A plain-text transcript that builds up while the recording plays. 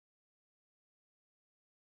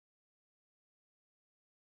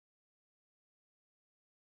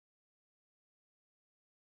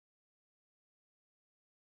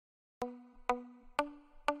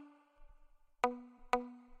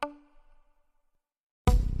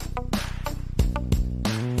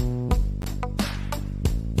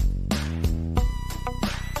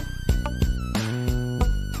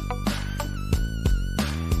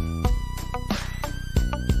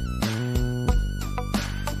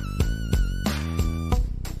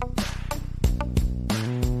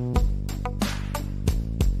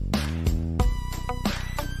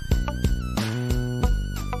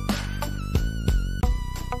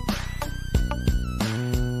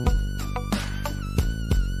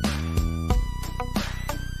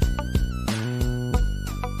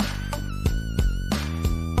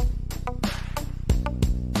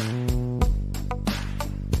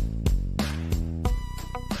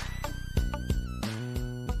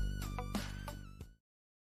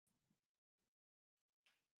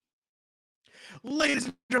Ladies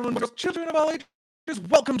and gentlemen, boys, children of all ages,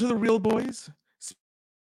 welcome to the Real Boys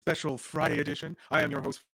special Friday edition. I am your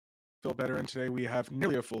host, Phil Better, and today we have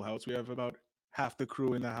nearly a full house. We have about half the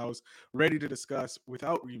crew in the house ready to discuss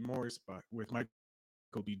Without Remorse, but with Michael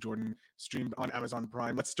B. Jordan, streamed on Amazon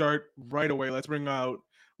Prime. Let's start right away. Let's bring out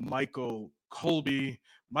Michael Colby.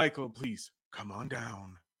 Michael, please come on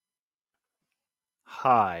down.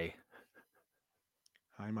 Hi.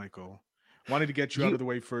 Hi, Michael. Wanted to get you out of the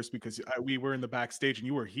way first because we were in the backstage and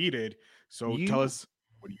you were heated. So tell us.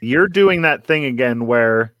 You're doing that thing again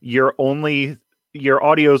where your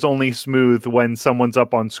audio's only smooth when someone's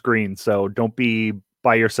up on screen. So don't be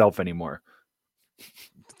by yourself anymore.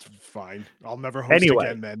 Fine. I'll never host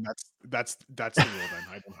again then. That's the rule then.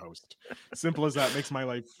 I don't host. Simple as that. Makes my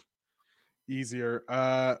life easier.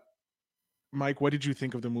 Mike, what did you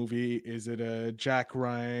think of the movie? Is it a Jack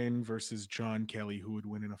Ryan versus John Kelly? Who would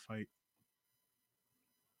win in a fight?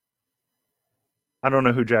 I don't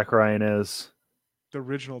know who Jack Ryan is. The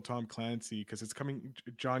original Tom Clancy, because it's coming.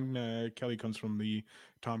 John Kelly comes from the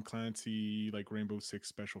Tom Clancy, like Rainbow Six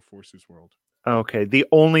Special Forces world. Okay, the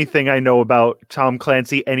only thing I know about Tom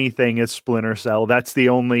Clancy anything is Splinter Cell. That's the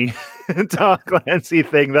only Tom Clancy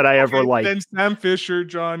thing that I ever liked. Then Sam Fisher,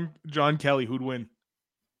 John Kelly, who'd win?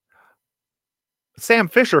 Sam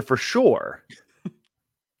Fisher for sure.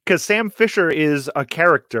 Because Sam Fisher is a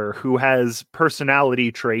character who has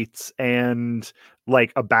personality traits and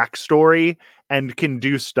like a backstory and can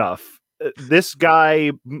do stuff. This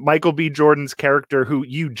guy, Michael B. Jordan's character, who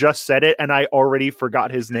you just said it, and I already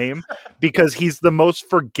forgot his name because he's the most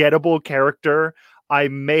forgettable character I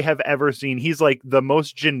may have ever seen. He's like the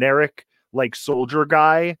most generic, like soldier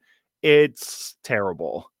guy. It's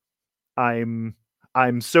terrible. I'm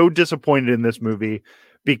so disappointed in this movie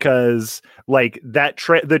because like that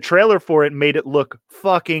the trailer for it made it look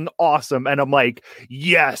fucking awesome. And I'm like,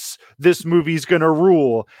 yes, this movie's going to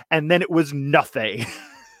rule. And then it was nothing.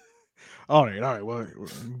 All right. Well,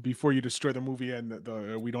 before you destroy the movie and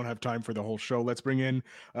we don't have time for the whole show, let's bring in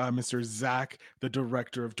Mr. Zach, the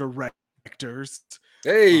director of directors.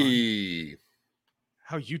 Hey,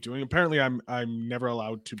 how you doing? Apparently, I'm never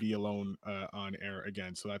allowed to be alone on air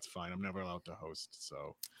again, so that's fine. I'm never allowed to host.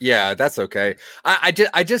 So yeah, that's okay. I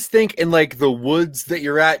just think in like the woods that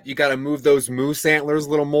you're at, you got to move those moose antlers a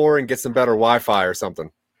little more and get some better Wi-Fi or something.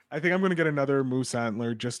 I think I'm going to get another moose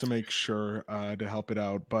antler just to make sure to help it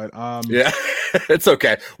out. But yeah, it's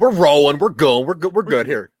okay. We're rolling. We're going. We're good. We're good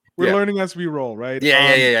here. We're learning as we roll, right?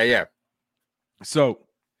 Yeah. So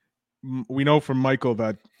we know from Michael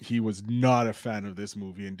that he was not a fan of this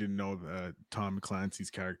movie and didn't know that Tom Clancy's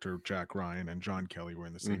character Jack Ryan and John Kelly were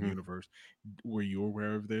in the same universe. Were you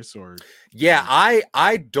aware of this? Or yeah,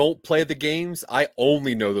 I don't play the games. I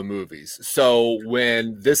only know the movies. So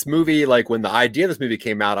when this movie, like when the idea of this movie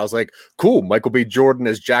came out, I was like, cool, Michael B. Jordan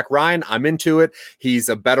as Jack Ryan. I'm into it. He's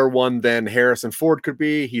a better one than Harrison Ford could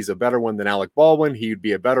be. He's a better one than Alec Baldwin. He'd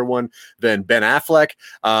be a better one than Ben Affleck.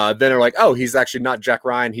 Then they're like, oh, he's actually not Jack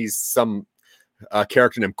Ryan. He's some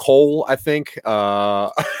character named Cole, I think.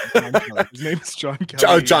 His name is John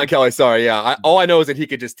Kelly. John Kelly, sorry. Yeah. All I know is that he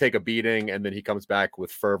could just take a beating and then he comes back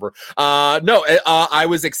with fervor. I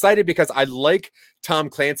was excited because I like Tom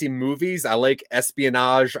Clancy movies. I like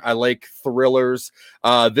espionage. I like thrillers.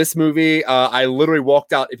 This movie, I literally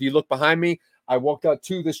walked out. If you look behind me, I walked out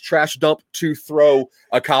to this trash dump to throw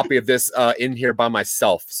a copy of this in here by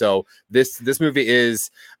myself. So this movie is,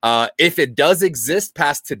 if it does exist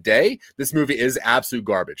past today, this movie is absolute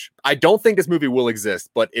garbage. I don't think this movie will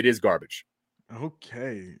exist, but it is garbage.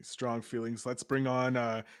 Okay, strong feelings. Let's bring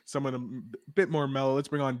on someone a bit more mellow. Let's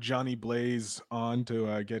bring on Johnny Blaze on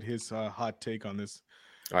to get his hot take on this.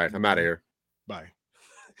 All right, I'm out of here. Bye.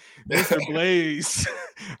 Mr. Blaze,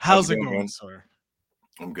 how's it going, sir?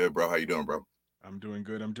 I'm good, bro. How you doing, bro? I'm doing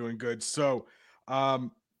good. So,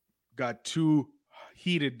 got two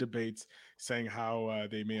heated debates saying how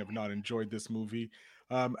they may have not enjoyed this movie.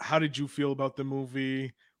 How did you feel about the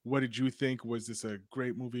movie? What did you think? Was this a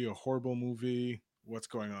great movie, a horrible movie? What's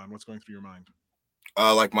going on? What's going through your mind?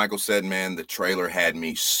 Like Michael said, man, the trailer had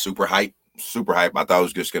me super hype. I thought it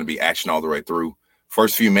was just going to be action all the way through.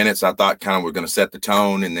 First few minutes, I thought kind of we're going to set the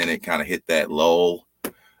tone, and then it kind of hit that lull.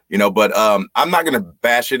 But I'm not going to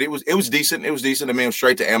bash it. It was decent. I mean, it was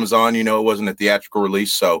straight to Amazon. It wasn't a theatrical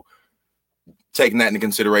release. So taking that into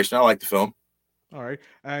consideration, I like the film. All right.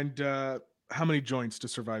 And how many joints to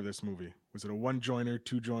survive this movie? Was it a one joiner,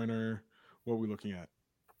 two joiner? What are we looking at?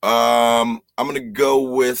 I'm going to go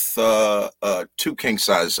with 2 king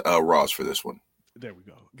size Raws for this one. There we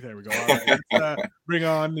go. All right, let's bring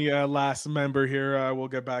on the last member here. We'll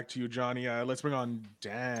get back to you, Johnny. Let's bring on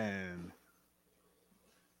Dan.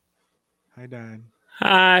 Hi, Dan.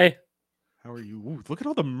 Hi. How are you? Ooh, look at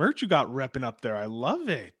all the merch you got repping up there. I love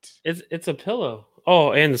it. It's a pillow.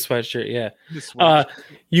 Oh, and the sweatshirt. Yeah. The sweatshirt.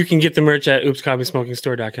 You can get the merch at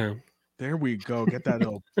oopscoffeesmokingstore.com. There we go. Get that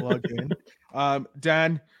little plug in.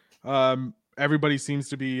 Dan, everybody seems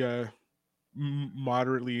to be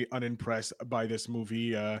moderately unimpressed by this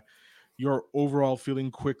movie. Your overall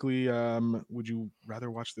feeling quickly, would you rather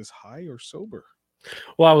watch this high or sober?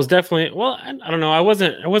 Well, I was definitely I don't know. I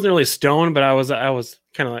wasn't really stoned, but I was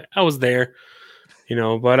kind of like I was there,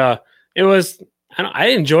 but it was I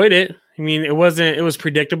enjoyed it. I mean, it was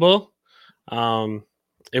predictable. It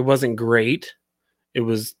wasn't great. It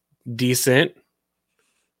was decent.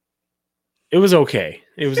 It was okay.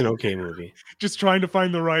 It was an okay movie. Just trying to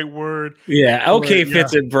find the right word. Yeah, okay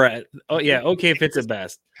fits it, Brett. Oh yeah, okay fits it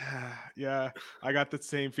best. Yeah, I got the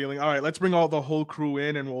same feeling. All right, let's bring all the whole crew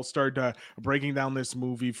in, and we'll start breaking down this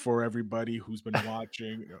movie for everybody who's been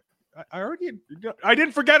watching. I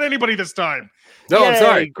didn't forget anybody this time. No, I'm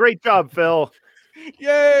sorry. Great job, Phil.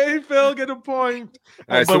 Yay, Phil, get a point.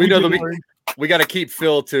 All right, so we know that we got to keep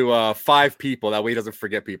Phil to 5 people. That way he doesn't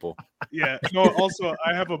forget people. Yeah. No, also,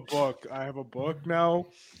 I have a book. now.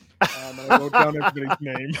 I wrote down everybody's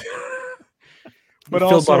name. But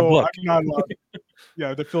also, I'm not allowed.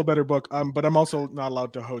 Yeah, the Feel Better book. But I'm also not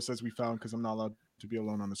allowed to host, as we found, because I'm not allowed to be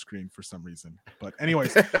alone on the screen for some reason. But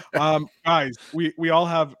anyways, guys, we all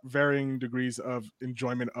have varying degrees of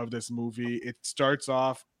enjoyment of this movie. It starts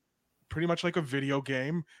off pretty much like a video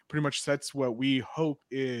game, pretty much sets what we hope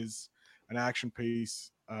is an action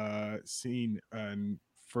pace scene and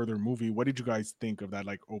further movie. What did you guys think of that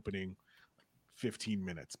like opening 15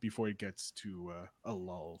 minutes before it gets to a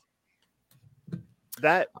lull?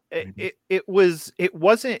 That it was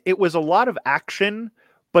a lot of action,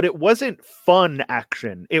 but it wasn't fun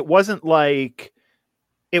action. It wasn't like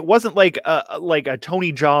a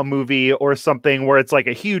Tony Jaa movie or something where it's like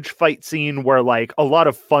a huge fight scene where like a lot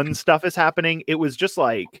of fun stuff is happening. It was just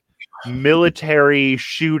like military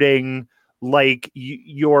shooting, like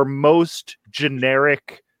your most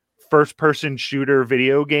generic first person shooter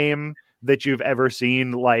video game that you've ever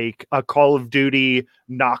seen, like a Call of Duty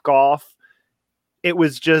knockoff. It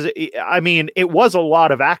was just, I mean, it was a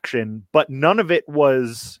lot of action, but none of it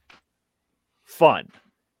was fun.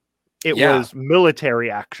 It was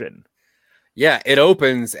military action. Yeah, it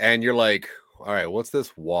opens and you're like, all right, what's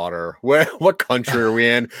this water? What country are we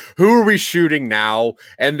in? Who are we shooting now?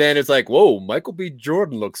 And then it's like, whoa, Michael B.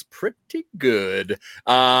 Jordan looks pretty good.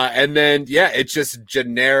 And then, it's just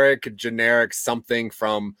generic something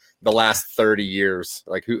from the last 30 years.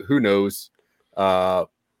 Like, who knows?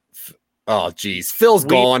 Oh, geez. Phil's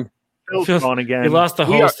gone. Phil's gone again. He lost the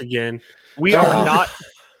host again. We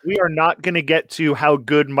are not going to get to how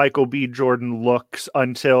good Michael B. Jordan looks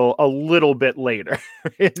until a little bit later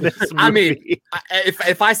in this movie. I mean,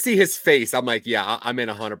 if I see his face, I'm like, yeah, I'm in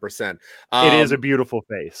 100%. It is a beautiful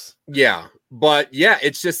face. Yeah. But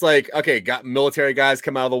it's just like, okay, got military guys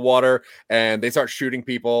come out of the water and they start shooting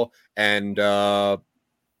people and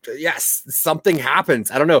yes, something happens.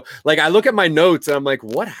 I don't know. Like I look at my notes and I'm like,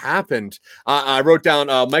 what happened? I wrote down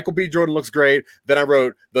Michael B. Jordan looks great. Then I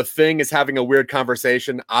wrote The Thing is having a weird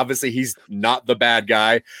conversation. Obviously, he's not the bad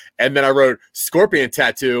guy. And then I wrote Scorpion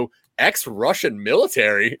tattoo, ex-Russian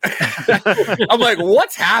military. I'm like,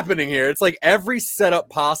 what's happening here? It's like every setup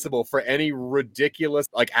possible for any ridiculous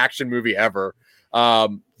like action movie ever.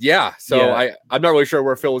 I'm not really sure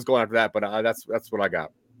where Phil was going after that, but that's what I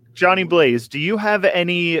got. Johnny Blaze, do you have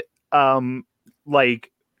any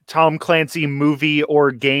like Tom Clancy movie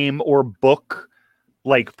or game or book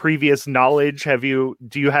like previous knowledge? Do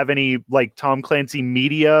you have any like Tom Clancy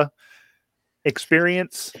media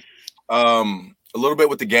experience? A little bit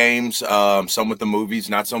with the games, some with the movies,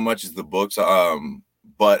 not so much as the books.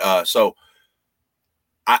 So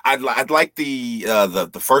I'd like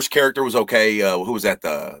the first character was okay. Who was that?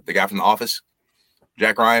 The guy from The Office,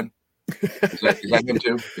 Jack Ryan. Is that him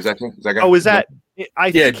too? Is that him? Is that guy? Oh, is that?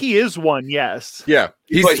 I think he is one. Yes. Yeah,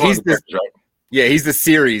 he's the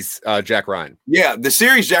series Jack Ryan. Yeah, the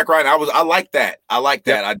series Jack Ryan. I like that. I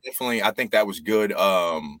think that was good.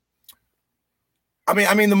 I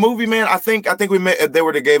mean, the movie, man. I think if they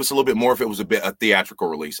would have gave us a little bit more if it was a theatrical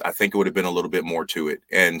release. I think it would have been a little bit more to it,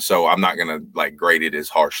 and so I'm not gonna like grade it as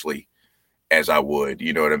harshly as I would.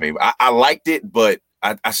 You know what I mean? I liked it, but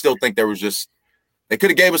I still think there was just. They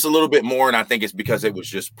could have gave us a little bit more, and I think it's because it was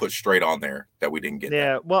just put straight on there that we didn't get.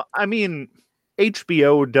 Yeah, well, I mean,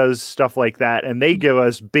 HBO does stuff like that, and they give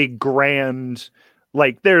us big, grand,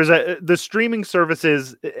 like the streaming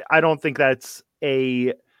services. I don't think that's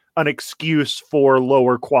an excuse for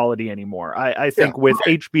lower quality anymore. I think with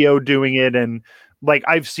HBO doing it and Like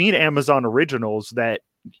I've seen Amazon originals that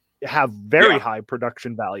have very Yeah. high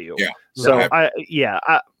production value. Yeah. So Right.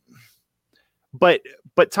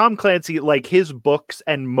 but Tom Clancy, like his books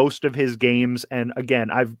and most of his games, and again,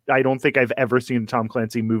 I don't think I've ever seen a Tom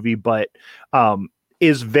Clancy movie, but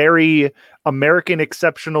is very American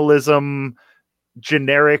exceptionalism,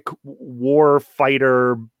 generic war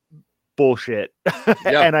fighter bullshit.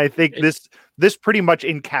 Yeah. And I think this pretty much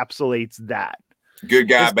encapsulates that. Good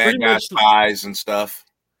guy, It's bad pretty guy, much- spies and stuff.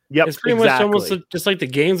 Yep, It's pretty much almost just like the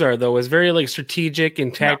games are, though. It's very like strategic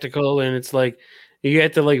and tactical, and it's like you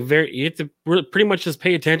have to pretty much just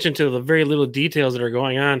pay attention to the very little details that are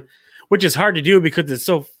going on, which is hard to do because it's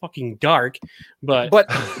so fucking dark. But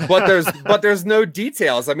there's no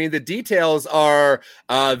details. I mean, the details are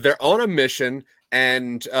they're on a mission.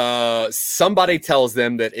 And somebody tells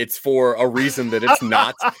them that it's for a reason that it's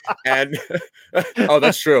not. And oh,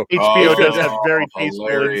 that's true. HBO does have very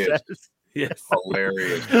hilarious. tasteful incest. yes,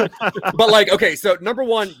 Hilarious. But like, okay, so number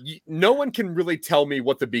one, no one can really tell me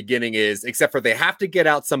what the beginning is, except for they have to get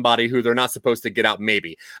out somebody who they're not supposed to get out,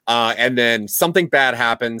 maybe. And then something bad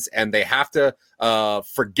happens, and they have to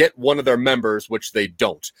forget one of their members, which they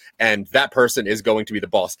don't, and that person is going to be the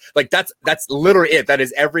boss. Like that's literally it. That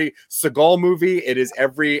is every Seagal movie. It is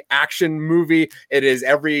every action movie. It is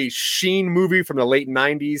every Sheen movie from the late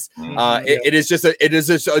 90s. It is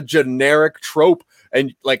just a generic trope.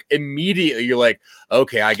 And like immediately you're like,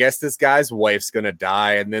 okay, I guess this guy's wife's gonna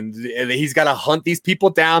die, and then he's got to hunt these people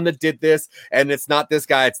down that did this, and it's not this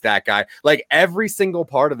guy, it's that guy. Like every single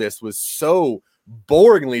part of this was so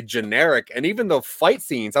boringly generic, and even the fight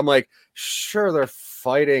scenes, I'm like, sure, they're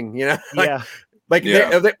fighting, you know? Like,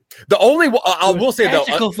 the only I will say though,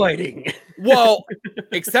 tactical fighting. well,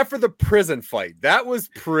 except for the prison fight, that was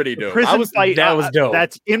pretty dope. That was dope.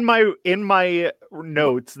 That's in my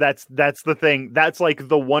notes. That's the thing. That's like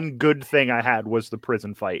the one good thing I had was the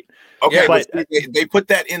prison fight. Okay, but they put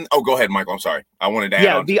that in. Oh, go ahead, Michael. I'm sorry. I wanted to add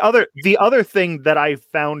on. The other thing that I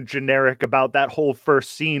found generic about that whole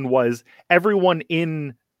first scene was everyone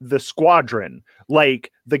in the squadron,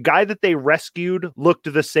 like the guy that they rescued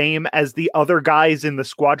looked the same as the other guys in the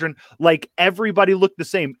squadron. Like everybody looked the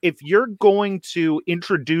same. If you're going to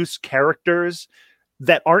introduce characters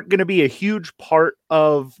that aren't going to be a huge part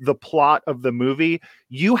of the plot of the movie,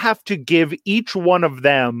 you have to give each one of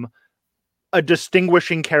them a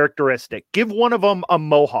distinguishing characteristic. Give one of them a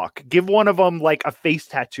mohawk. Give one of them like a face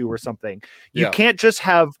tattoo or something. You can't just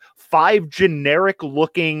have 5 generic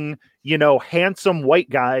looking, handsome white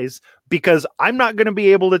guys, because I'm not going to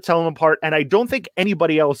be able to tell them apart. And I don't think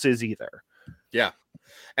anybody else is either. Yeah.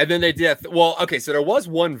 And then they did. Well, okay, so there was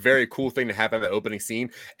one very cool thing to happen in the opening scene,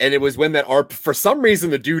 and it was when for some reason,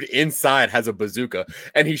 the dude inside has a bazooka,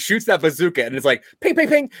 and he shoots that bazooka, and it's like ping, ping,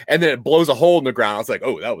 ping, and then it blows a hole in the ground. I was like,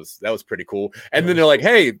 oh, that was pretty cool. And then they're like,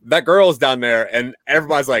 hey, that girl's down there, and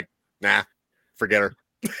everybody's like, nah, forget her.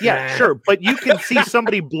 Yeah, sure, but you can see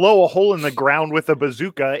somebody blow a hole in the ground with a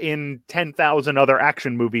bazooka in 10,000 other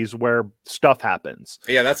action movies where stuff happens.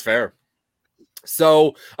 Yeah, that's fair.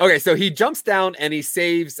 So, okay, so he jumps down and he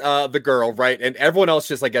saves the girl, right? And everyone else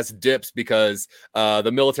just, I guess, dips because the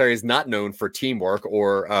military is not known for teamwork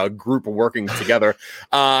or group working together.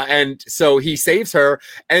 And so he saves her.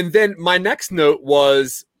 And then my next note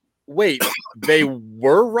was, wait, they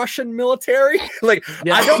were Russian military? Like,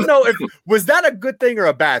 yeah. I don't know was that a good thing or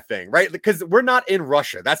a bad thing, right? Because we're not in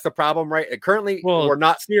Russia. That's the problem, right? Currently, we're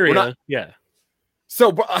not Syria. Yeah.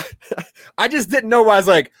 So I just didn't know. I was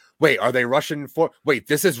like, wait, are they Russian? Wait,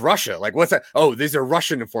 this is Russia. Like, what's that? Oh, these are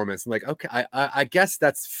Russian informants. I'm like, okay, I guess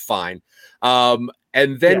that's fine. And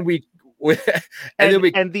then the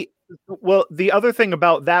other thing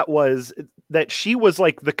about that was that she was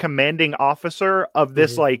like the commanding officer of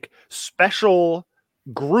this like special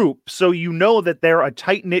group. So that they're a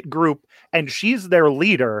tight knit group, and she's their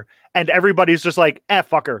leader, and everybody's just like,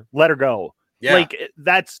 fuck her, let her go. Yeah. Like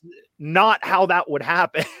that's not how that would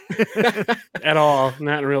happen at all.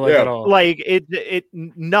 Not really at all. Like it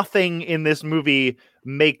nothing in this movie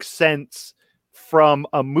makes sense from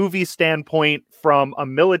a movie standpoint, from a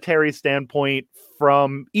military standpoint,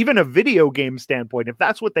 from even a video game standpoint. If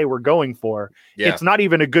that's what they were going for, it's not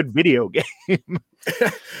even a good video game.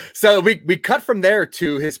 So we cut from there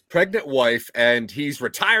to his pregnant wife, and he's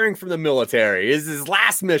retiring from the military. This is his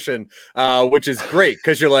last mission, which is great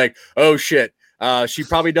because you're like, oh shit, she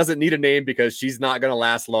probably doesn't need a name because she's not going to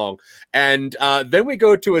last long. And then we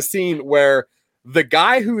go to a scene where the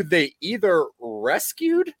guy who they either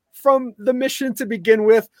rescued from the mission to begin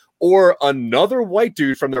with, or another white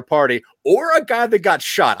dude from their party, or a guy that got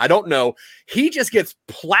shot. I don't know. He just gets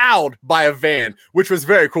plowed by a van, which was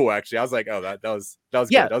very cool. Actually, I was like, oh, that was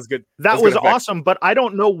Yeah, good. That was good. That good was effect. awesome, but I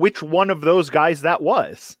don't know which one of those guys that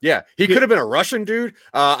was. Yeah, he could have been a Russian dude.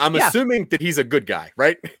 I'm Yeah. assuming that he's a good guy,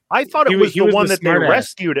 right? I thought He it wa- was he the was one the that they smart ass.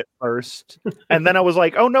 rescued at first, and then I was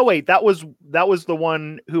like, "Oh no, wait, that was the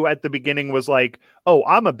one who at the beginning was like, oh,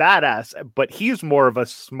 I'm a badass, but he's more of a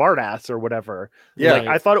smart ass or whatever." Yeah. Like,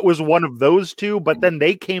 I thought it was one of those two, but then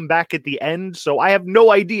they came back at the end, so I have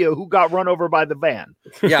no idea who got run over by the van.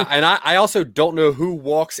 Yeah, and I also don't know who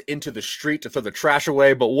walks into the street to throw the trash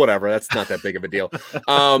away, but whatever, that's not that big of a deal.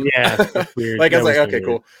 Yeah, that's weird. Like I was That like, so okay,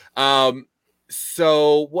 weird. cool.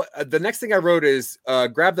 So what the next thing I wrote is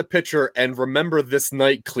grab the picture and remember this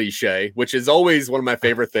night cliche, which is always one of my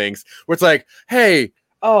favorite things. Where it's like, hey,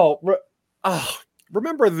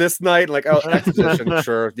 remember this night? Like, oh, exposition,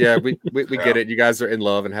 sure, yeah, we get it. You guys are in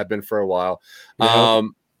love and have been for a while. Yeah.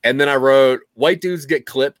 And then I wrote, white dudes get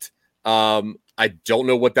clipped. I don't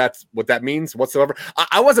know what that means whatsoever.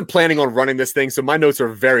 I wasn't planning on running this thing, so my notes are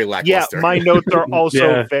very Yeah, lackluster. my notes are also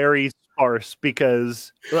Yeah. very sparse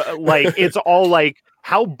because, like, it's all like,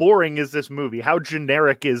 how boring is this movie? How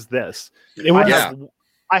generic is this? It was,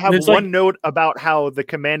 I have It's one like- note about how the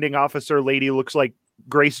commanding officer lady looks like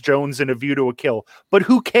Grace Jones in A View to a Kill, but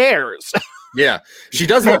who cares? Yeah, she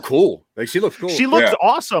does look cool. Like she looks cool. She looks Yeah.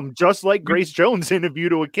 awesome, just like Grace Jones in A View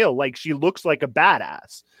to a Kill. Like, she looks like a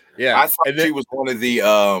badass. yeah, I thought and then- she was one of the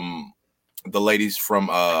ladies from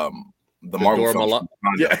the Marvel Dora films. Mila-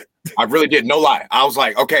 Yeah. I really did. No lie. I was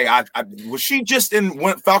like, okay, I was she just in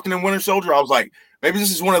Falcon and Winter Soldier? I was like, maybe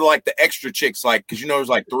this is one of the extra chicks, like, because there's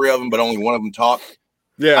like 3 of them, but only one of them talked.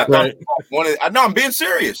 yeah. I thought Right. one of. No, I'm being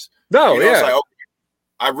serious. No, You know, yeah. it's like, okay,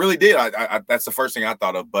 I really did. I that's the first thing I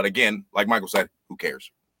thought of. But again, like Michael said, who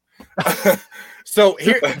cares? So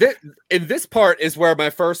here, in this part is where my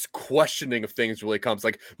first questioning of things really comes.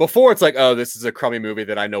 Like before, it's like, oh, this is a crummy movie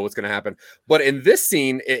that I know what's going to happen. But in this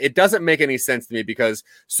scene, it doesn't make any sense to me because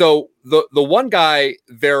so the one guy,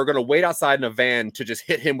 they're going to wait outside in a van to just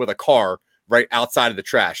hit him with a car right outside of the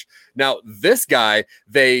trash. Now, this guy,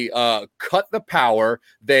 they cut the power,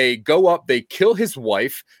 they go up, they kill his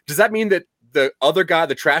wife. Does that mean that the other guy,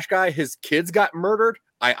 the trash guy, his kids got murdered?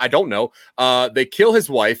 I don't know. They kill his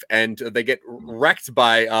wife and they get wrecked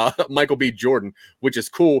by Michael B. Jordan, which is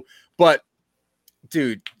cool. But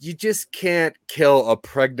dude, you just can't kill a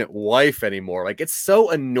pregnant wife anymore. Like, it's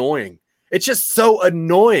so annoying. It's just so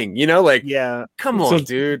annoying, you know? Like, Yeah. come on, So-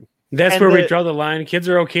 dude. That's And where we the- draw the line. Kids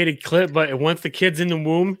are okay to clip, but once the kid's in the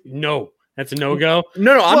womb, no, that's a no go.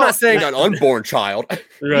 No, I'm Well, not saying an unborn child. Right?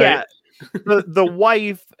 Yeah. The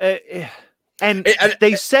wife and And-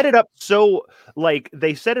 they set it up so like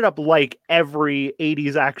every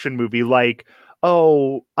 80s action movie, like,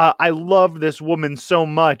 oh, I love this woman so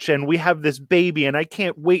much and we have this baby and I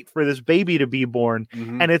can't wait for this baby to be born.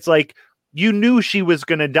 Mhm. And it's like, you knew she was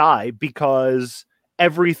gonna die because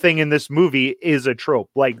everything in this movie is a trope.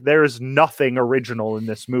 Like, there's nothing original in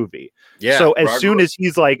this movie. Yeah. So as right, soon right. as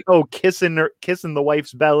he's like, oh, kissing the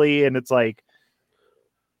wife's belly, and it's like,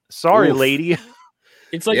 sorry, Oof. lady.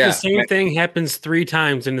 It's like Yeah. the same thing happens 3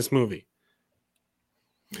 times in this movie.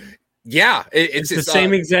 Yeah. It's the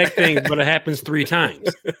same exact thing, but it happens 3 times.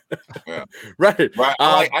 right. Right.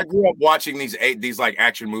 Um, I grew up watching these like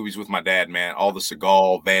action movies with my dad, man. All the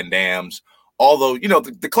Seagal, Van Damme's, all those,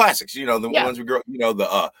 the classics, the Yeah. ones we grew up,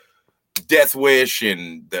 the Death Wish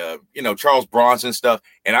and the, Charles Bronson stuff.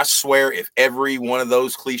 And I swear if every one of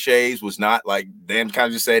those cliches was not, like Dan kind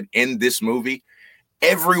of just said, in this movie,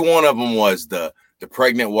 every one of them was the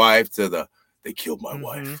pregnant wife to they killed my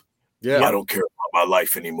wife. yeah. I don't care about my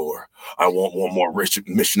life anymore. I want one more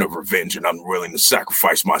mission of revenge, and I'm willing to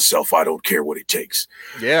sacrifice myself. I don't care what it takes.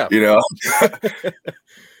 Yeah.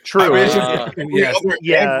 True. I mean, it's Uh, just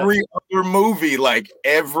every other movie, like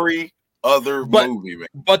every other But- movie, man.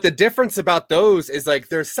 But the difference about those is like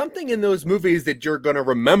there's something in those movies that you're going to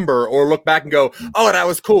remember or look back and go, oh, that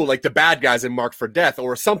was cool. Like the bad guys in Marked for Death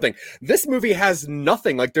or something. This movie has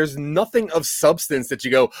nothing. Like there's nothing of substance that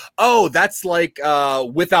you go, oh, that's like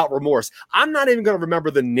Without Remorse. I'm not even going to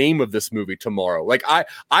remember the name of this movie tomorrow. Like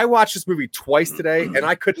I watched this movie twice today and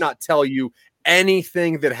I could not tell you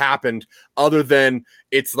anything that happened other than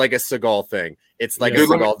it's like a Seagal thing. It's like Yeah. a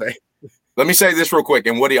Seagal thing. Let me say this real quick.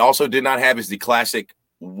 And what he also did not have is the classic.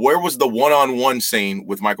 Where was the one-on-one scene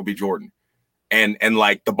with Michael B. Jordan, and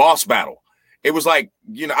like the boss battle? It was like,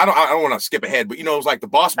 I don't want to skip ahead, but it was like the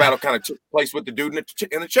boss battle kind of took place with the dude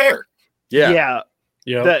in the chair. Yeah.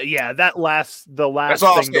 Yeah. The last That's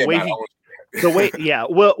all I'll thing, say the way about he, the way, yeah.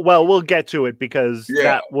 We'll get to it because Yeah.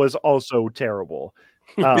 that was also terrible.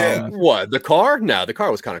 Yeah. What, the car? No, the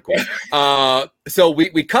car was kind of cool. So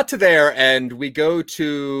we cut to there and we go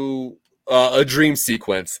to a dream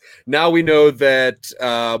sequence. Now we know that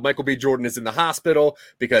Michael B. Jordan is in the hospital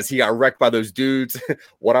because he got wrecked by those dudes.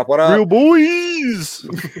 What up? What up? Real boys.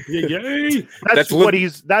 Yay! That's what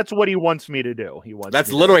he wants me to do.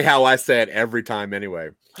 That's literally how I say it every time.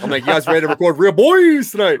 Anyway, I'm like, you guys ready to record Real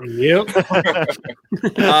Boys tonight? Yep.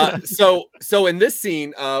 So in this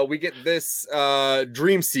scene, we get this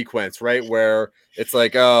dream sequence, right, where it's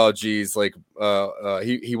like, oh geez, like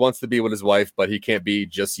he wants to be with his wife, but he can't be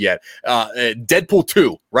just yet. Deadpool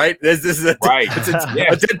 2, right? This is a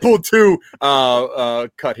Deadpool 2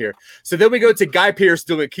 cut here. So then we go to Guy Pearce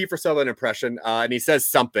doing a Kiefer Sutherland impression, and he says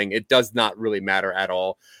something. It does not really matter at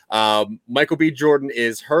all. Michael B. Jordan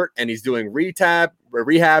is hurt and he's doing rehab,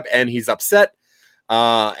 and he's upset.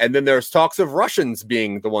 And then there's talks of Russians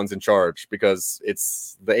being the ones in charge because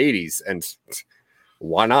it's the 80s and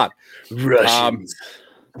why not? Russians.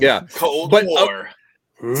 Yeah. Cold But, War.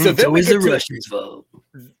 So then we get to, Russians vote.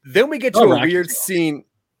 then we get to a weird scene.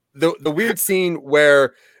 The weird scene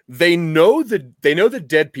where they know the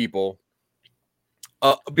dead people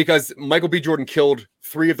because Michael B. Jordan killed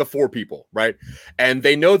 3 of the 4 people, right? And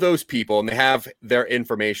they know those people and they have their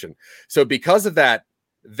information. So because of that,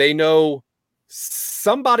 they know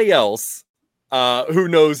somebody else who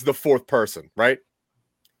knows the 4th person, right?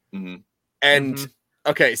 Mm-hmm. And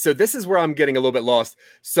okay, so this is where I'm getting a little bit lost.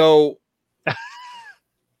 So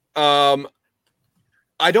I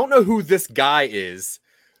don't know who this guy is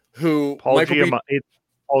who Paul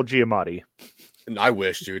Giamatti. I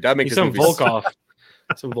wish, dude. That makes He's some Volkov.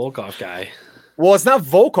 Some Volkov guy. Well, it's not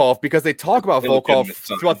Volkov because they talk about Volkov Illegitimate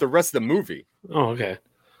son. throughout the rest of the movie. Oh, okay.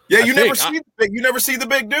 Yeah, I you think never see the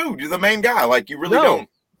big dude. You're the main guy. Like you really No. don't.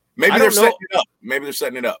 Maybe I they're don't know. setting it up. Maybe they're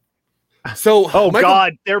setting it up. So, Oh Michael-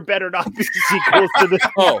 God, there better not be sequels to this.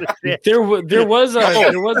 Oh. There was a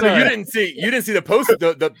you didn't see the post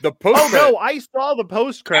the post. Oh no, I saw the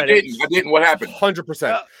post I credits. didn't. What happened?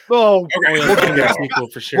 100%. Oh, Okay. we'll get a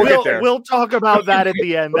sequel for sure. We'll get there. we'll talk about that at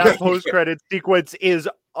the end. That post credit sequence is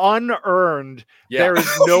unearned. Yeah. There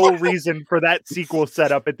is no reason for that sequel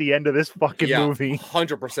setup at the end of this fucking movie.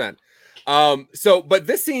 100%. But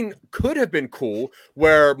this scene could have been cool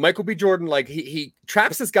where Michael B. Jordan, like he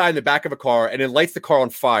traps this guy in the back of a car and then lights the car on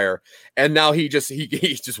fire. And now he just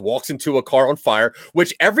walks into a car on fire,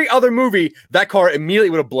 which every other movie, that car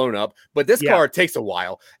immediately would have blown up. But this car takes a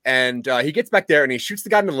while. And he gets back there and he shoots the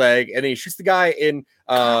guy in the leg and then he shoots the guy in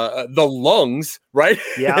the lungs, right?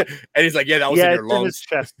 Yeah. And he's like, yeah, that was in your it's in his lungs.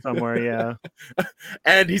 chest somewhere, yeah.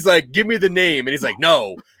 And he's like, give me the name. And he's like,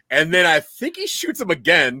 no. And then I think he shoots him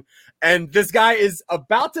again. And this guy is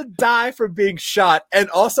about to die from being shot and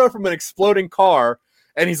also from an exploding car.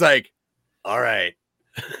 And he's like, all right,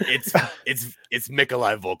 it's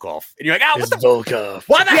Mikolai Volkov. And you're like, what the Volkov.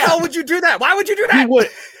 Why the hell would you do that? Why would you do that?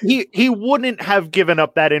 He wouldn't have given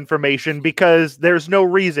up that information because there's no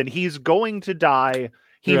reason. He's going to die.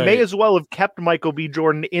 He may as well have kept Michael B.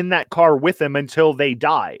 Jordan in that car with him until they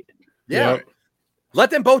died. Yeah. Yep. Let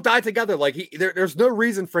them both die together. Like there's no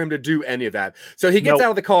reason for him to do any of that. So he gets out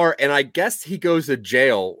of the car, and I guess he goes to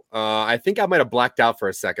jail. I think I might have blacked out for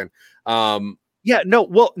a second. Nothing.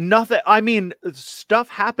 I mean, stuff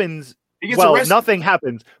happens. Nothing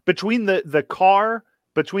happens between the car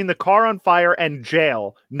on fire and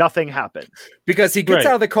jail. Nothing happens because he gets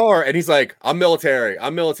out of the car and he's like, "I'm military.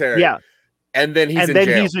 Yeah, and then he's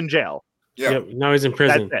in jail. Yeah. Yep. Now he's in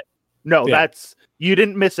prison. That's it. No, that's you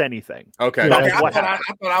didn't miss anything. Okay. Okay, I thought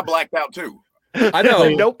I blacked out too. I know.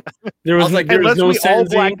 Nope. There was like, there was Unless no we all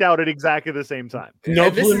sentencing, blacked out at exactly the same time. no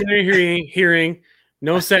And this is- preliminary hearing,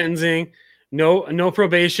 no sentencing, no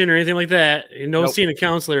probation or anything like that. No seeing a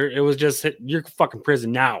counselor. It was just you're fucking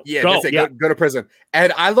prison now. Yeah, go. that's it. Go to prison.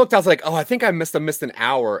 And I looked. I was like, oh, I think I missed an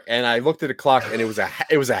hour. And I looked at the clock, and it was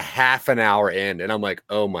a half an hour in. And I'm like,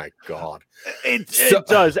 oh my god. It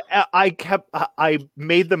does. I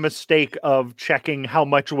made the mistake of checking how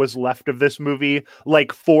much was left of this movie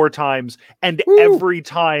like 4 times, and every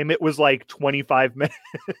time it was like 25 minutes.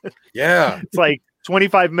 Yeah, it's like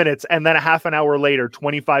 25 minutes, and then a half an hour later,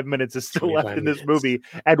 25 minutes is still left in this movie.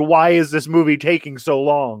 And why is this movie taking so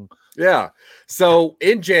long? Yeah. So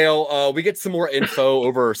in jail, we get some more info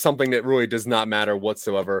over something that really does not matter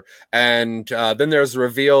whatsoever. And then there's a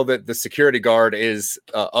reveal that the security guard is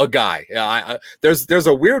a guy. There's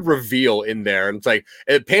a weird reveal in there. And it's like,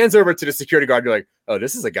 it pans over to the security guard. You're like, oh,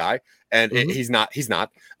 this is a guy. And he's not.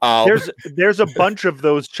 There's a bunch of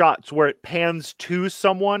those shots where it pans to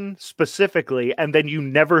someone specifically, and then you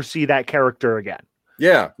never see that character again.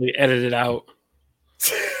 Yeah. They edit it out.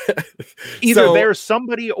 Either there's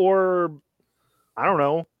somebody or I don't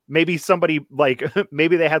know. Maybe somebody like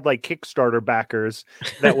maybe they had like Kickstarter backers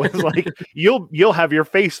that was like you'll have your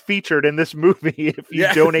face featured in this movie if you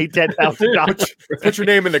donate $10,000. Put your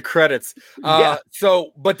name in the credits. Yeah.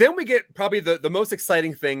 So, but then we get probably the most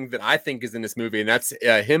exciting thing that I think is in this movie, and that's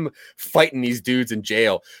him fighting these dudes in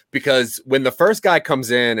jail. Because when the first guy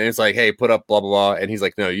comes in and it's like, "Hey, put up blah blah blah," and he's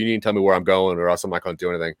like, "No, you need to tell me where I'm going, or else I'm not going to do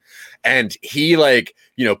anything." And he like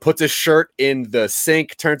puts his shirt in the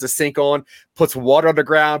sink, turns the sink on, puts water on the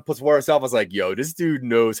ground, puts water himself. I was like, "Yo, this dude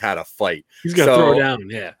knows how to fight. He's gonna throw down."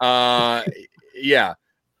 Yeah.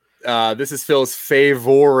 This is Phil's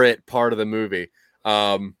favorite part of the movie.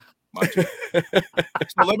 So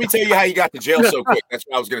let me tell you how you got to jail so quick. That's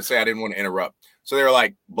what I was going to say. I didn't want to interrupt. So they were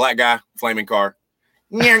like, black guy, flaming car.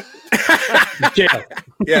 Jail.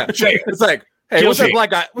 Yeah. It's like, hey, what's that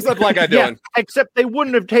black guy doing? Except they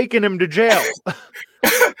wouldn't have taken him to jail.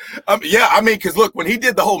 Yeah, I mean, because look, when he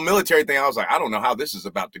did the whole military thing, I was like, I don't know how this is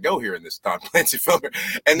about to go here in this Tom Clancy film.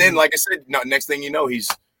 And then, like I said, next thing you know, he's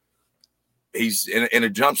in a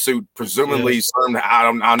jumpsuit, presumably. I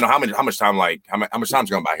don't know how much time. Like how much time's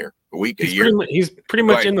going by here? A week, a year? He's pretty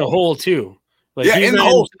much in the hole too. Like, yeah, he's in the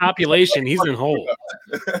whole population. He's in hole.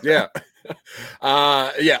 Yeah.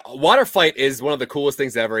 Water fight is one of the coolest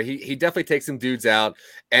things ever. He definitely takes some dudes out,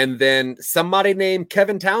 and then somebody named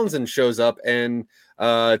Kevin Townsend shows up and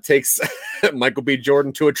takes Michael B.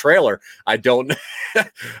 Jordan to a trailer. I don't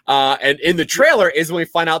and in the trailer is when we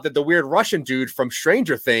find out that the weird Russian dude from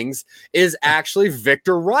Stranger Things is actually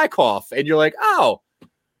Victor Rykov, and you're like, oh,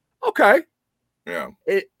 okay. Yeah.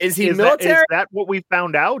 Is he military? Is that what we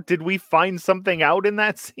found out? Did we find something out in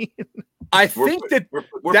that scene? I think we're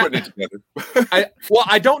putting it together.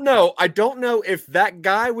 I don't know. I don't know if that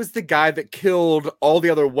guy was the guy that killed all the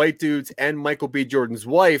other white dudes and Michael B. Jordan's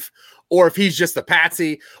wife, or if he's just a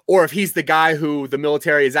patsy, or if he's the guy who the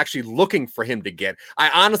military is actually looking for him to get. I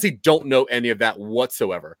honestly don't know any of that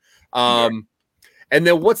whatsoever. And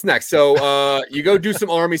then what's next? So you go do some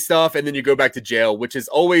army stuff, and then you go back to jail, which is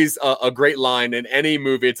always a great line in any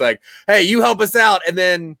movie. It's like, hey, you help us out, and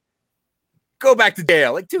then go back to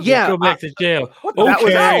jail. Like, dude, go back to jail.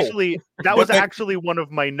 That was actually one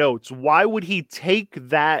of my notes. Why would he take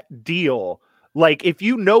that deal? Like, if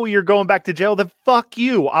you know you're going back to jail, then fuck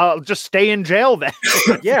you. I'll just stay in jail then.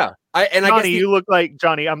 Yeah. Johnny, you look like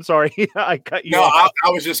Johnny. I'm sorry. I cut you off.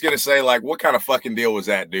 I was just going to say, like, what kind of fucking deal was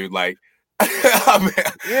that, dude? Like,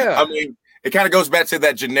 I mean, it kind of goes back to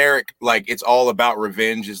that generic, like, it's all about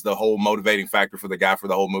revenge is the whole motivating factor for the guy for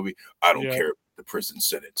the whole movie. I don't care about the prison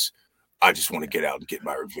sentence. I just want to get out and get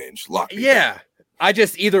my revenge. Lock me down. I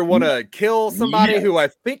just either want to kill somebody who I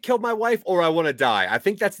think killed my wife, or I want to die. I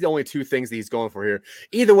think that's the only two things that he's going for here.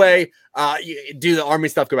 Either way, you do the army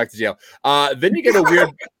stuff, go back to jail. Then you get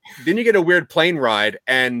a weird plane ride,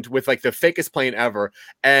 and with like the fakest plane ever.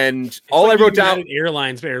 And it's all I wrote down,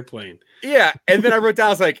 Airlines airplane. Yeah, and then I wrote down,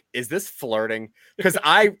 I was like, is this flirting? Because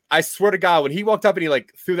I swear to God, when he walked up and he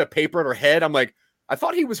like threw the paper at her head, I'm like, I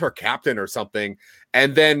thought he was her captain or something.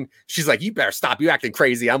 And then she's like, you better stop, you acting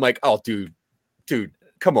crazy. I'm like, oh, dude,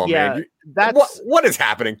 come on, man. What is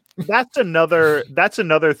happening? That's another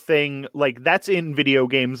thing. Like, that's in video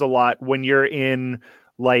games a lot when you're in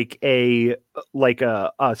like a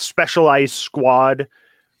specialized squad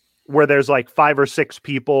where there's like 5 or 6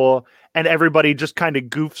 people and everybody just kind of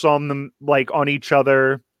goofs on them, like on each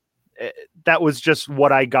other. That was just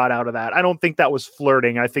what I got out of that. I don't think that was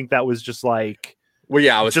flirting. I think that was just like, well,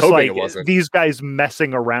 yeah, I was hoping it wasn't. These guys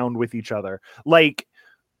messing around with each other. Like,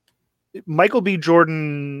 Michael B.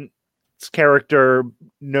 Jordan's character,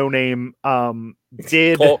 No Name,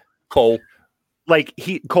 did Cole. Like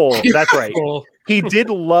Cole, that's right. Cole. He did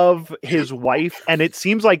love his wife, and it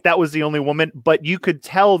seems like that was the only woman, but you could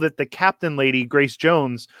tell that the captain lady, Grace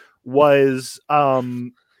Jones, was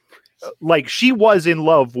like she was in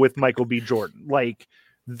love with Michael B. Jordan. Like,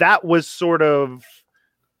 that was sort of,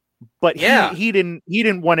 but he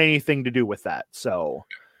didn't want anything to do with that. So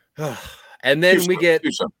and then we get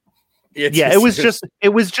it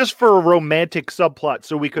was just for a romantic subplot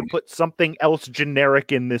so we could put something else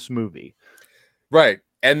generic in this movie. Right.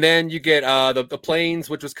 And then you get the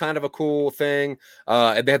planes, which was kind of a cool thing.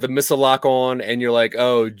 And they had the missile lock on, and you're like,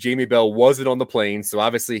 oh, Jamie Bell wasn't on the plane. So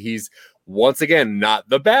obviously he's once again not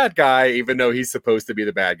the bad guy, even though he's supposed to be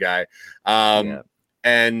the bad guy.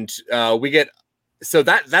 And we get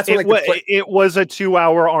that's when it was a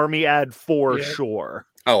 2-hour army ad for sure.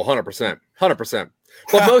 Oh, 100%.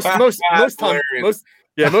 But most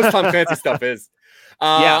Tom Clancy stuff is.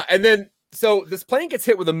 And then so this plane gets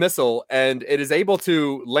hit with a missile, and it is able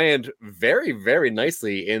to land very, very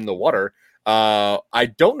nicely in the water.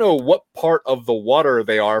 I don't know what part of the water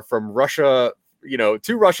they are from Russia.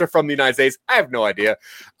 to Russia from the United States. I have no idea.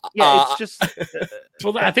 Yeah, it's just.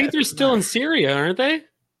 Well, I think they're still in Syria, aren't they?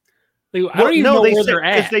 Like, I don't even know they where said, they're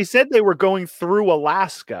at. They said they were going through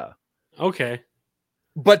Alaska. Okay.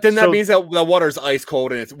 But then that means that the water's ice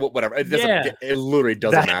cold and it's whatever. It doesn't. It literally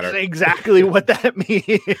doesn't matter. That's exactly what that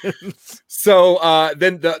means. So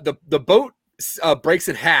then the boat breaks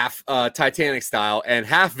in half, Titanic style, and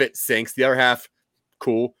half of it sinks. The other half,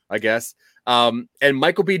 cool, I guess. And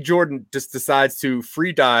Michael B. Jordan just decides to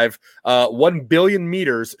free dive 1 billion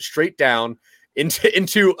meters straight down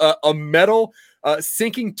into a metal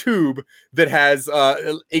sinking tube that has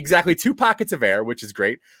exactly 2 pockets of air, which is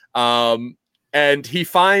great. And he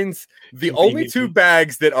finds the only 2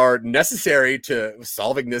 bags that are necessary to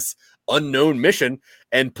solving this unknown mission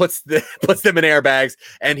and puts them in airbags,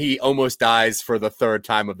 and he almost dies for the 3rd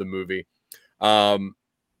time of the movie.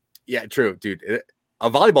 Yeah, true, dude. A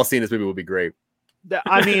volleyball scene in this movie would be great.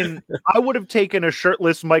 I mean, I would have taken a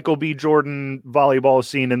shirtless Michael B. Jordan volleyball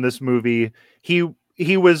scene in this movie. He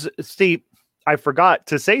was, Steve, I forgot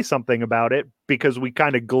to say something about it because we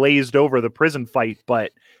kind of glazed over the prison fight,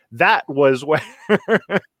 but that was where,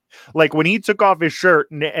 like, when he took off his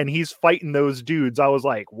shirt and he's fighting those dudes, I was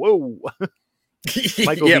like, whoa,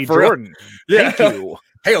 Michael B. Jordan, thank you.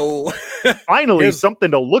 Hey-o. Finally,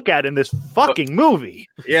 something to look at in this fucking movie.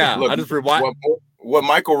 Yeah, Look, I just what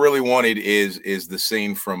Michael really wanted is the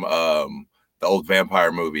scene from the old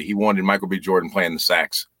vampire movie. He wanted Michael B. Jordan playing the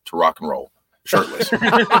sax to rock and roll, shirtless, for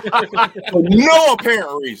no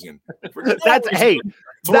apparent reason.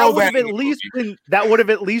 That would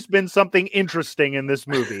have at least been something interesting in this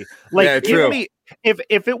movie. Like, yeah, true.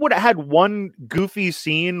 If it would have had one goofy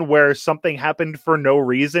scene where something happened for no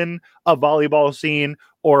reason, a volleyball scene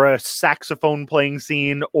or a saxophone playing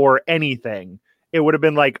scene or anything, it would have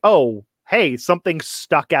been like, oh, hey, something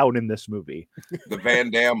stuck out in this movie. The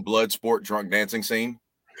Van Damme blood sport drunk dancing scene.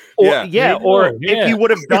 Or if he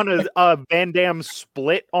would have done a Van Damme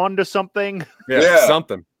split onto something. Yeah.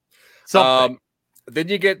 Something. Then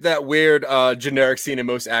you get that weird generic scene in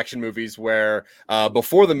most action movies where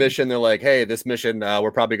before the mission, they're like, hey, this mission,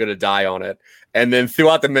 we're probably going to die on it. And then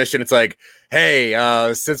throughout the mission, it's like, hey,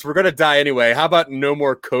 since we're going to die anyway, how about no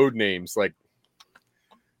more code names? Like,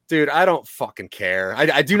 dude, I don't fucking care.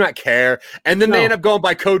 I do not care. And then they end up going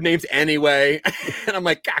by code names anyway. And I'm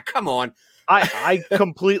like, God, come on. I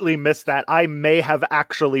completely missed that. I may have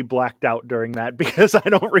actually blacked out during that because I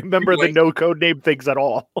don't remember the no code name things at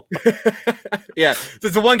all. Yeah. So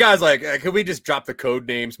the one guy's like, can we just drop the code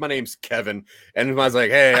names? My name's Kevin. And I was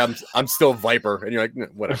like, hey, I'm still Viper. And you're like,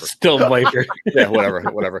 whatever. Still Viper. Yeah,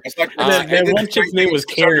 whatever. It's like, one chick's name was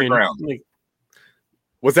Karen. Like,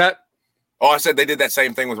 what's that? Oh, I said they did that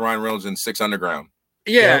same thing with Ryan Reynolds in 6 Underground.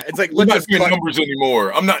 Yeah. It's like, let's not get numbers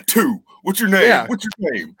anymore. I'm not 2. What's your name? Yeah. What's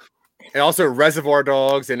your name? And also Reservoir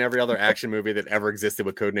Dogs and every other action movie that ever existed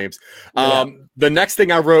with code names. The next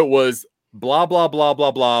thing I wrote was blah, blah, blah,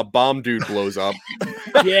 blah, blah. Bomb dude blows up.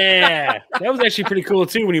 Yeah. That was actually pretty cool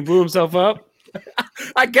too when he blew himself up.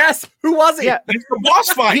 I guess. Who was he? Yeah. It's the boss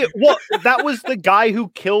fight. Well, that was the guy who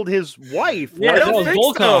killed his wife. Yeah, I don't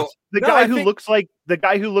think so. The guy who looks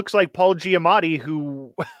like Paul Giamatti,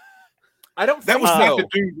 who I don't think that was so. not the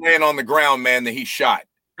dude laying on the ground, man, that he shot.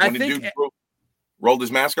 When the dude rolled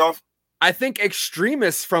his mask off. I think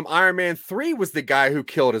Extremis from Iron Man 3 was the guy who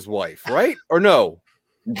killed his wife, right? Or no?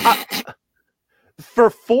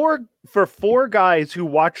 For four guys who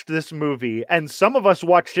watched this movie, and some of us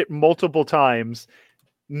watched it multiple times,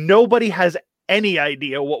 nobody has any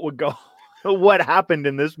idea what happened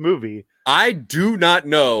in this movie. I do not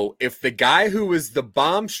know if the guy who was the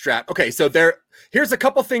bomb strap. Okay, so here's a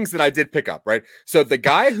couple things that I did pick up, right? So the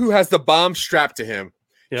guy who has the bomb strapped to him,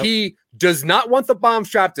 he does not want the bomb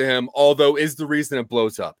strapped to him, although is the reason it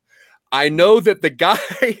blows up. I know that the guy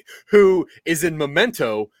who is in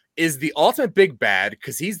Memento is the ultimate big bad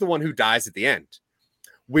because he's the one who dies at the end.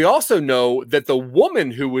 We also know that the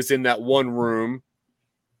woman who was in that one room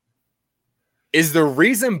is the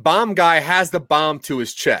reason bomb guy has the bomb to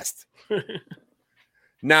his chest.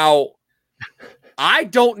 Now, I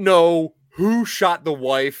don't know who shot the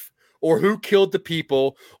wife or who killed the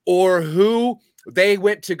people or who they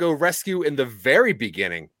went to go rescue in the very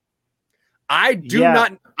beginning. I do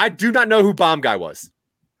not know who bomb guy was.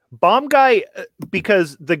 Bomb guy,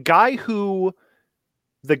 because the guy who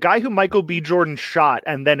Michael B. Jordan shot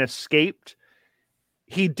and then escaped,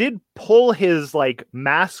 he did pull his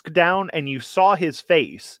mask down and you saw his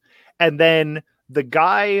face. And then the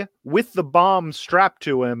guy with the bomb strapped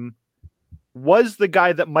to him was the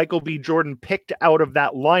guy that Michael B. Jordan picked out of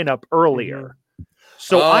that lineup earlier.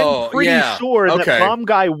 So I'm pretty sure that bomb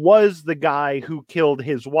guy was the guy who killed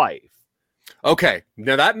his wife. Okay,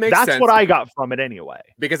 now that makes sense. That's what I got from it anyway.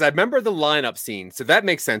 Because I remember the lineup scene, so that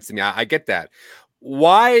makes sense to me. I get that.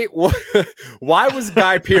 Why was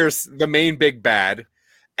Guy Pearce the main big bad,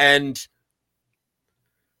 and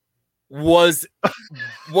was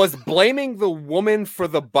blaming the woman for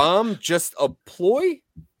the bomb just a ploy?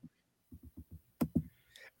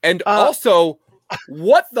 And also,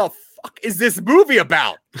 what the fuck is this movie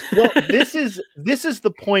about? Well, this is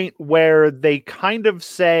the point where they kind of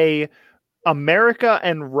say America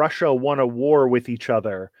and Russia want a war with each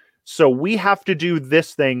other, so we have to do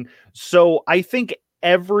this thing. So I think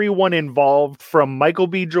everyone involved, from Michael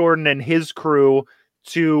B. Jordan and his crew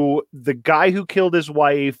to the guy who killed his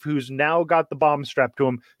wife, who's now got the bomb strapped to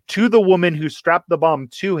him, to the woman who strapped the bomb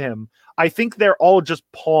to him, I think they're all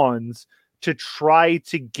just pawns to try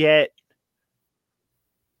to get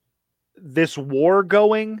this war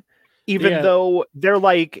going, even though they're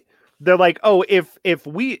like, oh, if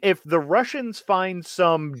the Russians find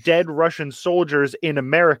some dead Russian soldiers in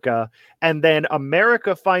America, and then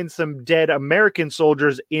America finds some dead American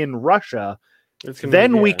soldiers in Russia,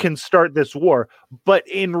 then we can start this war. But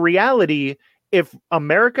in reality, if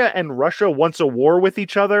America and Russia wants a war with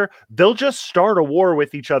each other, they'll just start a war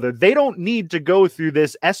with each other. They don't need to go through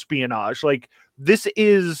this espionage. Like,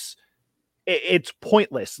 it's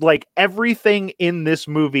pointless. Like, everything in this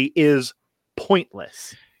movie is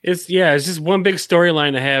pointless. It's just one big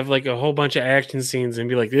storyline to have like a whole bunch of action scenes and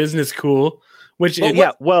be like, isn't this cool?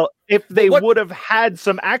 Well, if they would have had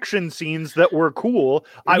some action scenes that were cool,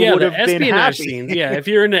 I would have been happy. Scenes, if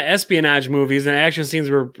you're into espionage movies, and action scenes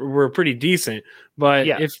were pretty decent. But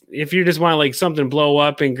if you just want like something blow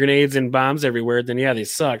up and grenades and bombs everywhere, then they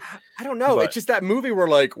suck. I don't know. It's just that movie where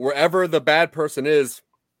like wherever the bad person is,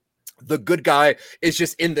 the good guy is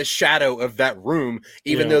just in the shadow of that room,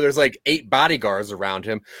 even though there's like 8 bodyguards around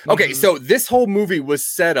him. Okay, so this whole movie was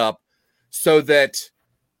set up so that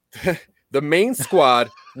the main squad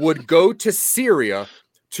would go to Syria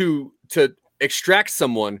to extract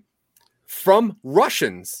someone from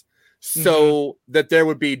Russians, so that there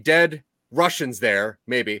would be dead Russians there,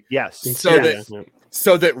 maybe. Yes.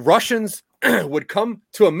 So that Russians would come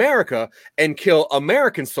to America and kill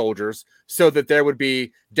American soldiers, so that there would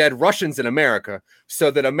be dead Russians in America, so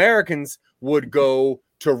that Americans would go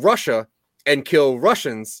to Russia and kill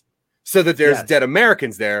Russians, so that there's dead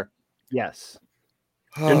Americans there. Yes.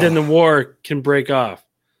 And then the war can break off.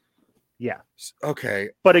 Yeah. Okay.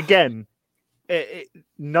 But again,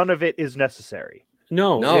 none of it is necessary.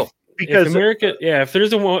 No. Because if America, if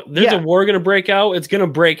there's a war going to break out, it's going to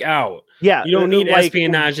break out. Yeah. You don't need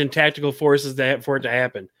espionage and tactical forces for it to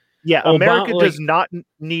happen. Yeah. America does not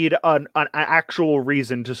need an actual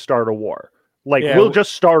reason to start a war. We'll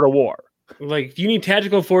just start a war. Like, you need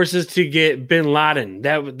tactical forces to get Bin Laden.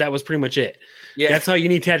 That was pretty much it. Yeah, that's all you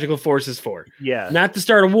need tactical forces for. Yeah, not to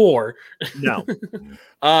start a war. No.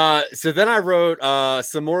 So then I wrote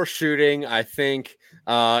some more shooting. I think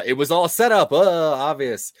it was all set up.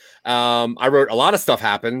 Obvious. I wrote a lot of stuff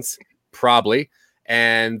happens, probably,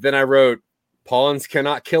 and then I wrote pawns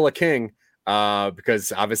cannot kill a king,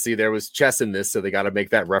 because obviously there was chess in this, so they got to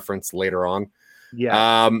make that reference later on.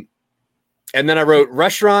 Yeah. And then I wrote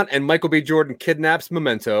restaurant and Michael B. Jordan kidnaps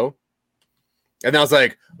Memento. And I was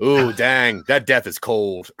like, ooh, dang, that death is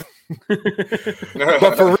cold.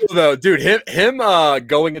 But for real though, dude, him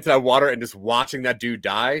going into that water and just watching that dude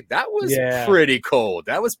die, that was pretty cold.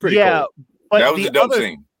 That was pretty cold. But that was a dope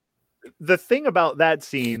scene. The thing about that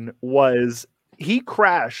scene was he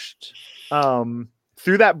crashed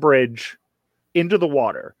through that bridge into the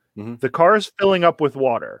water. Mm-hmm. The car's filling up with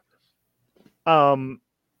water.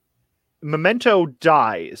 Memento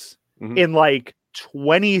dies in like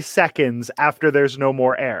 20 seconds after there's no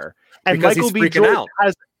more air, and because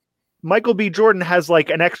Michael B. Jordan has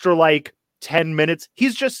like an extra like 10 minutes.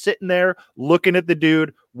 He's just sitting there looking at the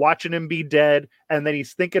dude, watching him be dead, and then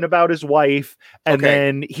he's thinking about his wife, and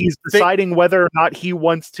then he's deciding whether or not he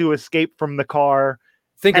wants to escape from the car.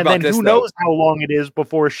 Who knows how long it is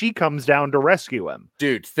before she comes down to rescue him.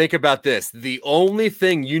 Dude, think about this. The only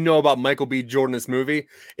thing you know about Michael B. Jordan in this movie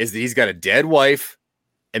is that he's got a dead wife,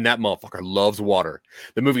 and that motherfucker loves water.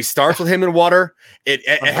 The movie starts with him in water. It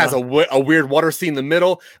has a weird water scene in the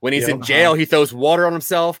middle. When he's in jail, he throws water on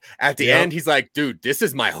himself. At the end, he's like, dude, this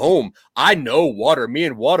is my home. I know water. Me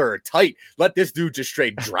and water are tight. Let this dude just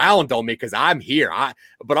straight drown on me because I'm here.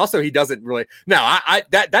 But also he doesn't really. No,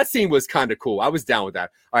 that scene was kind of cool. I was down with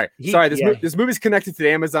that. All right. This movie's connected to the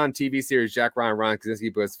Amazon TV series Jack Ryan Krasinski,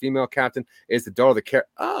 because female captain is the daughter of the character.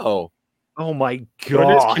 Oh my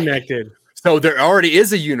God. It is connected. So there already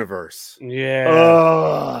is a universe.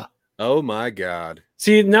 Yeah. Oh my God.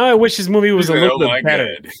 See, now I wish this movie was a little bit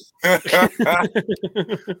better.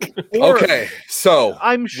 Okay, so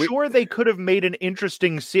I'm sure they could have made an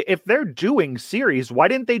interesting if they're doing series, why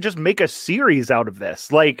didn't they just make a series out of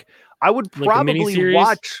this? Like, I would Like a probably miniseries?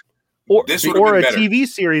 watch or This would have been a better. TV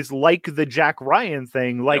series like the Jack Ryan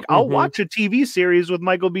thing. Like, I'll watch a TV series with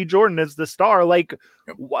Michael B. Jordan as the star. Like,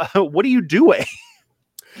 what are you doing?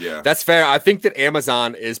 Yeah, that's fair. I think that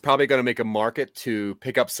Amazon is probably going to make a market to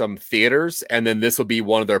pick up some theaters, and then this will be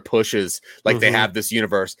one of their pushes. Like they have this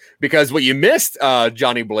universe, because what you missed,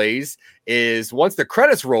 Johnny Blaze, is once the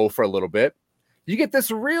credits roll for a little bit, you get this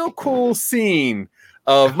real cool scene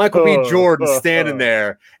of Michael B. Jordan standing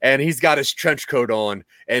there, and he's got his trench coat on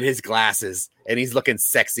and his glasses, and he's looking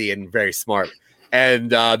sexy and very smart.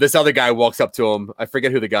 And this other guy walks up to him. I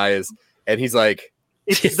forget who the guy is, and he's like,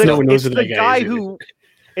 no one knows who the guy is.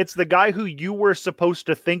 It's the guy who you were supposed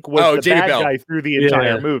to think was the Jamie bad Bell. guy through the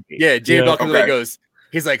entire movie. Yeah, Jamie Bell Okay. goes,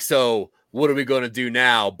 he's like, so what are we going to do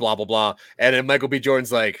now? Blah, blah, blah. And then Michael B. Jordan's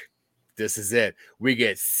like, this is it. We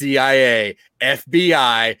get CIA,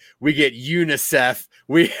 FBI, we get UNICEF,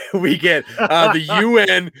 we get the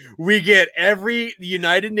UN, we get every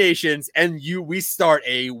United Nations, and we start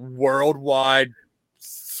a worldwide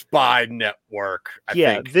spy network. I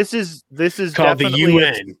think. This is Called the definitely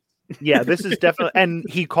UN. Yeah, this is definitely, and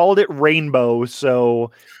he called it Rainbow. So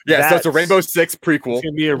yeah, so it's a Rainbow Six prequel. It's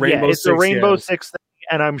gonna be a Rainbow it's Six. a Rainbow Six thing,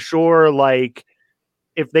 and I'm sure like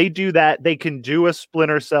if they do that, they can do a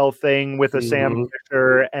Splinter Cell thing with a Sam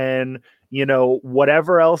Fisher, and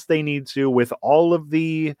whatever else they need to with all of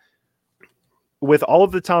the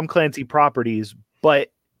Tom Clancy properties.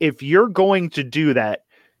 But if you're going to do that,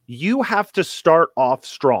 you have to start off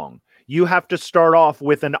strong. You have to start off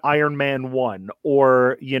with an Iron Man 1,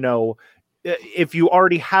 or, if you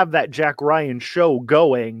already have that Jack Ryan show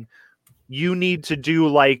going, you need to do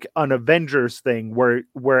like an Avengers thing where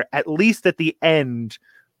at least at the end,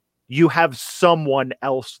 you have someone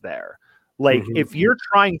else there. Like if you're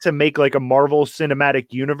trying to make like a Marvel Cinematic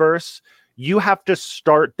Universe, you have to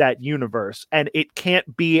start that universe, and it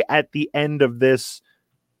can't be at the end of this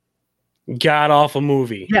god awful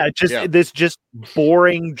movie. This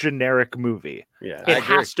boring generic movie. Yeah, it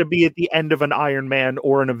has to be at the end of an Iron Man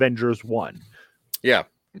or an Avengers 1. Yeah,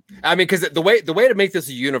 I mean, because the way to make this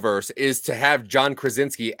a universe is to have John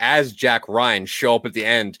Krasinski as Jack Ryan show up at the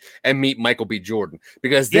end and meet Michael B. Jordan,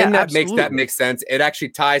 because then that makes sense. It actually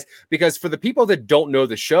ties, because for the people that don't know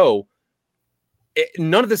the show,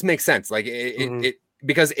 none of this makes sense. Like it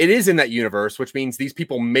because it is in that universe, which means these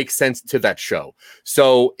people make sense to that show.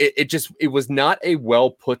 So it was not a well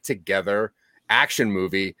put together action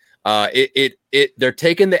movie. They're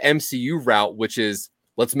taking the MCU route, which is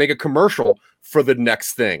let's make a commercial for the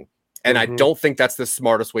next thing. And I don't think that's the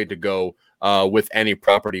smartest way to go with any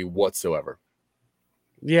property whatsoever.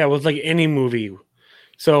 Yeah, with like any movie.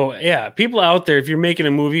 So yeah, people out there, if you're making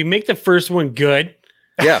a movie, make the first one good.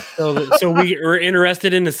 Yeah. So we are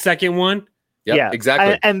interested in the second one. Yep, yeah,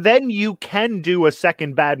 exactly. And then you can do a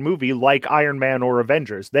second bad movie like Iron Man or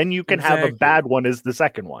Avengers. Then you can have a bad one as the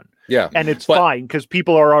second one. Yeah. And it's fine because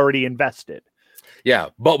people are already invested. Yeah.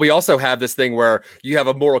 But we also have this thing where you have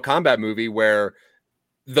a Mortal Kombat movie where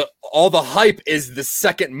all the hype is the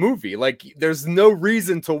second movie. Like there's no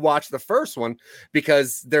reason to watch the first one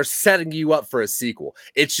because they're setting you up for a sequel.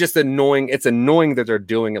 It's just annoying. It's annoying that they're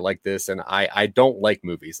doing it like this. And I don't like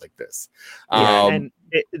movies like this. And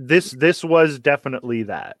this was definitely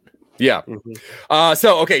that. Yeah.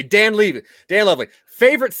 So, okay. Dan Lovely,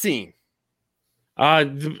 favorite scene.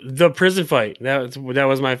 The prison fight. That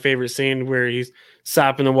was my favorite scene where he's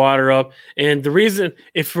sopping the water up. And the reason,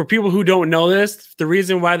 if for people who don't know this, the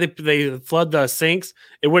reason why they flood the sinks,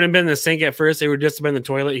 it wouldn't have been the sink at first. It would just have been the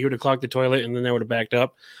toilet. He would have clogged the toilet and then they would have backed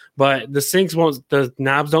up. But the sinks the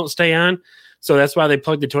knobs don't stay on. So that's why they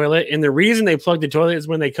plug the toilet. And the reason they plug the toilet is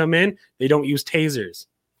when they come in, they don't use tasers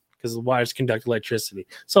because the wires conduct electricity.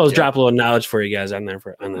 So I was dropping a little knowledge for you guys on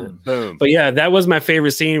that. Boom. But yeah, that was my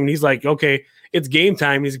favorite scene when he's like, okay, it's game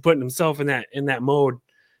time. He's putting himself in that mode.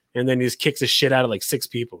 And then he just kicks the shit out of like 6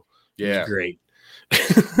 people. Yeah. Great.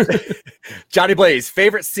 Johnny Blaze,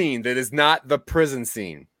 favorite scene that is not the prison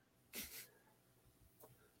scene.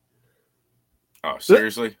 Oh,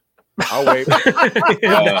 seriously? I'll wait.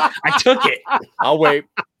 I took it. I'll wait.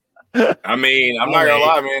 I mean, I'm not gonna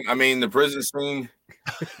lie, man. I mean, the prison scene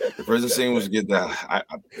was good.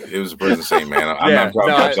 It was a prison scene, man. I'm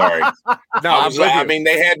sorry. I mean,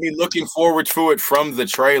 they had me looking forward to it from the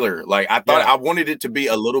trailer. Like I thought, I wanted it to be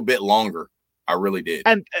a little bit longer. I really did.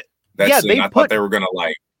 And I thought they were gonna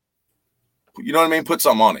put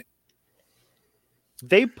something on it.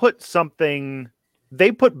 They put something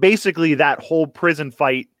they put basically that whole prison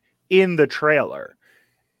fight in the trailer.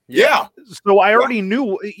 Yeah. So I already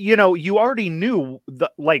knew, you already knew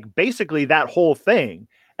basically that whole thing.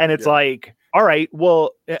 And it's like, all right,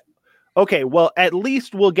 well, okay, well, at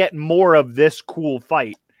least we'll get more of this cool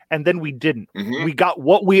fight. And then we didn't. Mhm. We got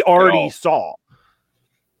what we already saw.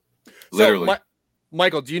 Literally. So,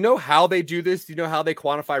 Michael, do you know how they do this? Do you know how they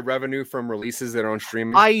quantify revenue from releases that are on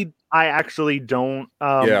streaming? I actually don't.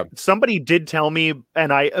 Somebody did tell me,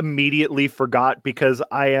 and I immediately forgot because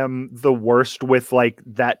I am the worst with like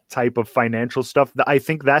that type of financial stuff. I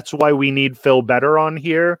think that's why we need Phil Better on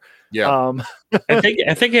here. Yeah. I think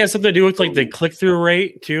it has something to do with like the click-through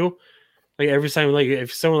rate too. Like every time, like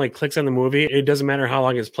if someone like clicks on the movie, it doesn't matter how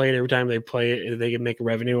long it's played. Every time they play it, they can make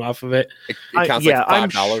revenue off of it. It counts like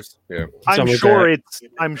 $5. Yeah,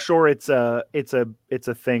 I'm sure it's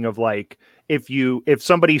a thing of like if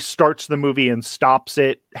somebody starts the movie and stops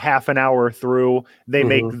it half an hour through, they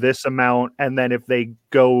make this amount, and then if they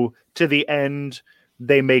go to the end,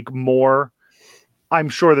 they make more. I'm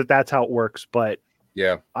sure that that's how it works, but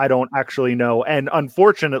yeah, I don't actually know. And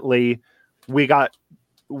unfortunately,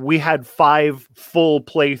 we had 5 full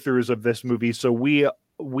playthroughs of this movie, so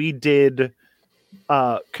we did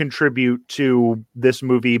contribute to this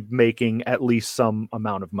movie making at least some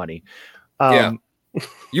amount of money.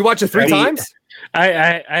 You watch it 3 times?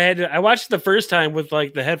 I watched it the first time with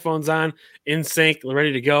like the headphones on, in sync,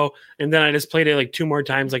 ready to go, and then I just played it like 2 more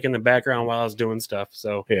times, like in the background while I was doing stuff.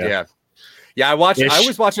 So yeah. I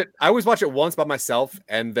always watch it once by myself,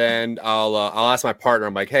 and then I'll ask my partner.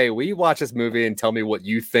 I'm like, hey, will you watch this movie and tell me what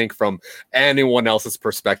you think from anyone else's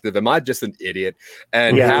perspective? Am I just an idiot?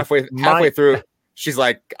 And halfway through, she's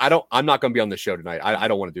like, I'm not going to be on the show tonight. I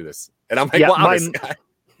don't want to do this. And I'm like,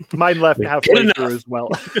 mine left halfway through as well.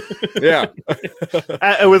 Yeah.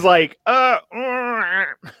 It was like, as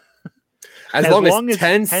long as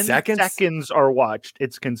 10 seconds are watched,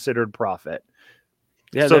 it's considered profit.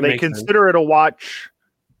 Yeah, so they consider it a watch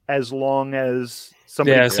as long as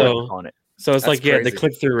somebody clicks on it. So it's like the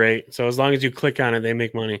click-through rate. So as long as you click on it, they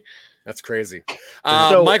make money. That's crazy.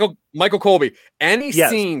 Michael Colby, any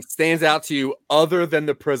scene stands out to you other than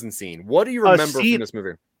the prison scene? What do you remember from this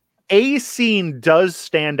movie? A scene does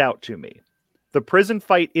stand out to me. The prison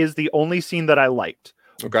fight is the only scene that I liked.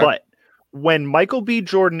 Okay. But when Michael B.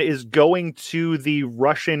 Jordan is going to the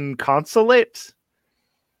Russian consulate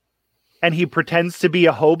and he pretends to be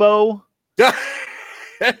a hobo.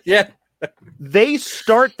 Yeah. They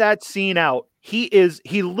start that scene out.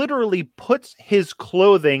 He literally puts his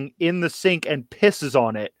clothing in the sink and pisses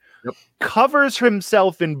on it. Yep. Covers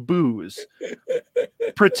himself in booze.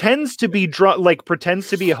 Pretends to be drunk, pretends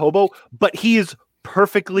to be a hobo, but he is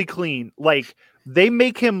perfectly clean. Like they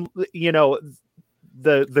make him,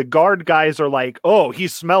 the guard guys are like, "Oh, he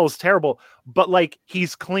smells terrible," but like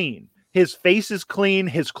he's clean. His face is clean.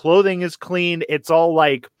 His clothing is clean. It's all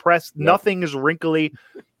like pressed. Yep. Nothing is wrinkly.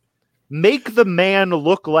 Make the man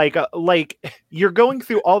look like you're going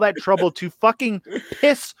through all that trouble to fucking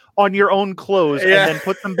piss on your own clothes and then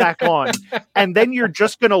put them back on. And then you're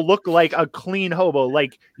just going to look like a clean hobo.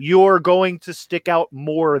 Like you're going to stick out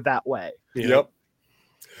more that way. Yep.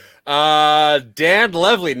 Dan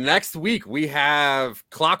Lovely, next week we have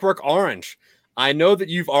Clockwork Orange. I know that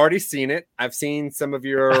you've already seen it. I've seen some of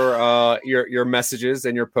your messages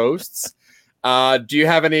and your posts. Do you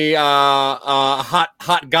have any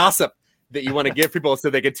hot gossip that you want to give people so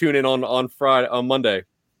they can tune in on Monday?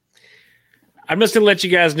 I'm just gonna let you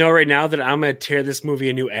guys know right now that I'm gonna tear this movie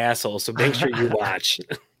a new asshole. So make sure you watch.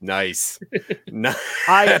 Nice. Nice.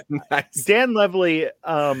 Dan Lovely,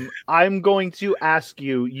 I'm going to ask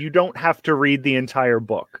you. You don't have to read the entire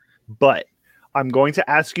book, but I'm going to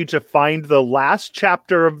ask you to find the last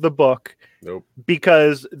chapter of the book. Nope.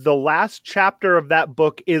 Because the last chapter of that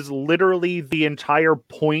book is literally the entire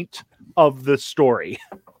point of the story.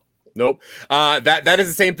 Nope. That is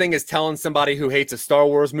the same thing as telling somebody who hates a Star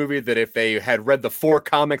Wars movie that if they had read the 4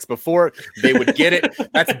 comics before, they would get it.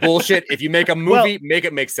 That's bullshit. If you make a movie, make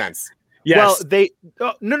it make sense. Yes.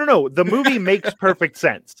 Well, no. The movie makes perfect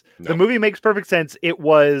sense. No. The movie makes perfect sense. It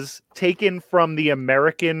was taken from the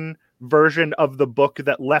American version of the book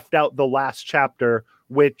that left out the last chapter,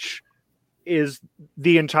 which is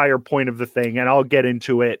the entire point of the thing, and I'll get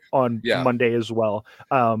into it on Monday as well.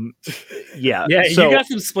 So, you got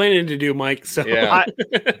some explaining to do, Mike. So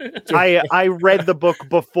I read the book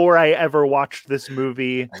before I ever watched this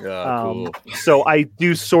movie. Cool. So I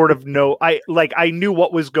do sort of know. I knew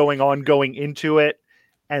what was going on going into it,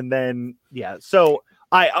 and then so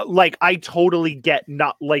I totally get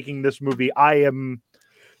not liking this movie. I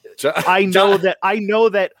know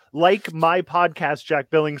that like my podcast, Jack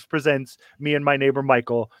Billings Presents Me and My Neighbor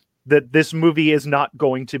Michael, that this movie is not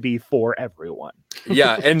going to be for everyone.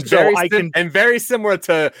 Yeah, and So very similar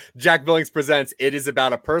to Jack Billings Presents, it is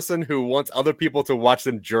about a person who wants other people to watch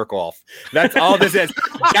them jerk off. That's all this is.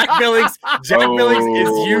 Jack Billings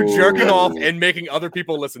is you jerking off and making other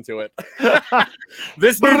people listen to it.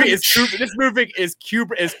 This movie is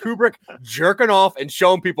Kubrick jerking off and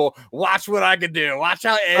showing people, watch what I can do. Watch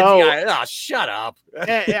how edgy shut up.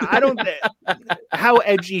 I don't how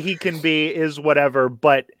edgy he can be is whatever,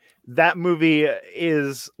 but that movie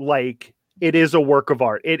is like, it is a work of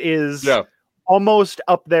art. It is almost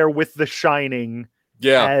up there with The Shining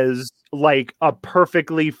as like a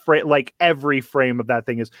perfectly like every frame of that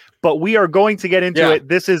thing is. But we are going to get into it.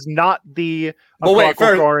 This is not the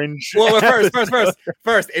Orange.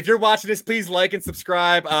 First, if you're watching this, please like and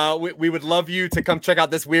subscribe. We would love you to come check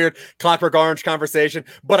out this weird Clockwork Orange conversation.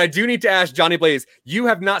 But I do need to ask Johnny Blaze, you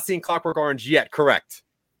have not seen Clockwork Orange yet, correct?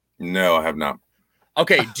 No, I have not.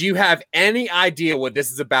 Okay, do you have any idea what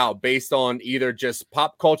this is about based on either just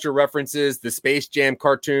pop culture references, the Space Jam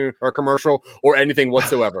cartoon or commercial, or anything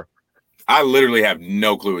whatsoever? I literally have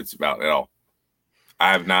no clue what it's about at all.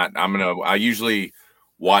 I have not. I usually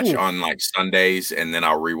watch on like Sundays and then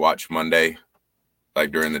I'll rewatch Monday,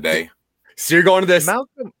 like during the day. So you're going to this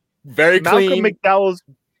Malcolm clean. McDowell's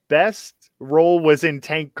best role was in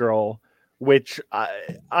Tank Girl, which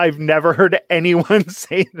I've never heard anyone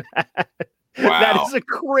say that. Wow. That is a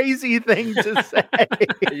crazy thing to say.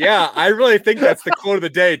 Yeah, I really think that's the quote of the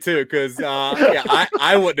day too, because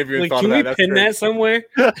I wouldn't have even thought of that. Can we pin that somewhere?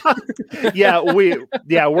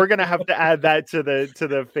 We're gonna have to add that to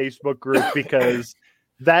the Facebook group because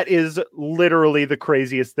that is literally the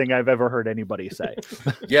craziest thing I've ever heard anybody say.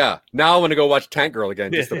 Yeah, now I want to go watch Tank Girl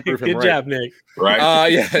again just to prove him right. Good job, Nick. Right?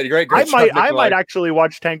 Great. I might actually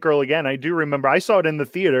watch Tank Girl again. I do remember I saw it in the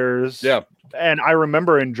theaters. Yeah, and I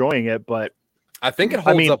remember enjoying it, but I think it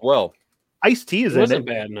holds up well. Ice-T is in it. Wasn't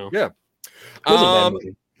bad, no. Yeah. Wasn't a bad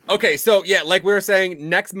movie. Okay, so like we were saying,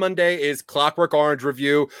 next Monday is Clockwork Orange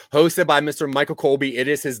review, hosted by Mr. Michael Colby. It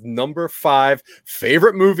is his number 5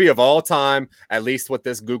 favorite movie of all time, at least what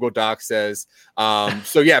this Google Doc says.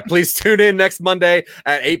 Please tune in next Monday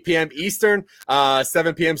at 8 p.m. Eastern,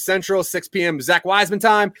 7 p.m. Central, 6 p.m. Zach Wiseman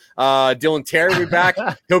time. Dylan Terry will be back.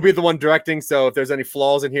 He'll be the one directing, so if there's any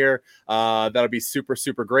flaws in here, that'll be super,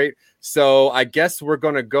 super great. So I guess we're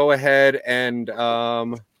going to go ahead and...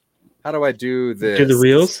 how do I do this? Do the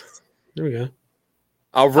reels. There we go.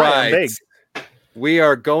 All right. We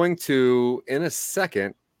are going to, in a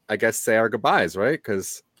second, I guess, say our goodbyes, right?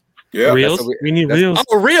 Because reels. We need reels.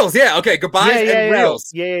 Oh, reels. Yeah. Okay. Goodbyes and reels.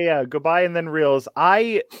 Yeah. Goodbye and then reels.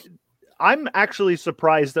 I'm actually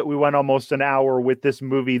surprised that we went almost an hour with this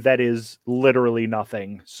movie that is literally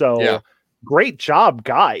nothing. So great job,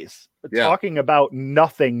 guys. Talking about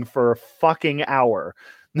nothing for a fucking hour.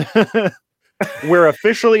 We're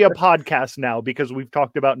officially a podcast now because we've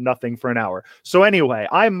talked about nothing for an hour. So anyway,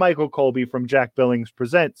 I'm Michael Colby from Jack Billings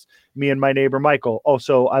Presents Me and My Neighbor Michael.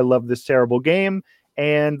 Also, I Love This Terrible Game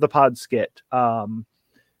and the Pod Skit. I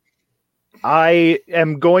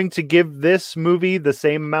am going to give this movie the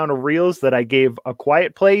same amount of reels that I gave A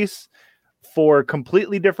Quiet Place for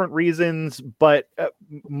completely different reasons, but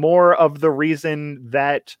more of the reason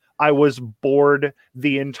that I was bored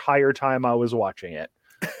the entire time I was watching it.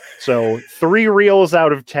 So 3 reels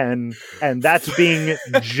out of 10, and that's being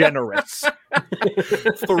generous.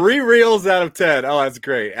 3 reels out of 10. Oh, that's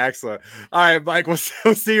great. Excellent. All right, Mike, we'll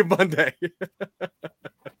see you Monday.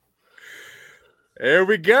 There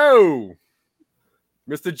we go.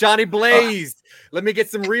 Mr. Johnny Blaze, let me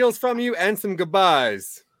get some reels from you and some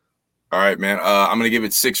goodbyes. All right, man. I'm going to give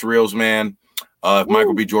it 6 reels, man. If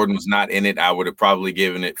Michael B. Jordan was not in it, I would have probably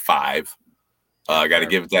given it 5. I got to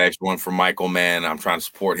give it that extra one for Michael, man. I'm trying to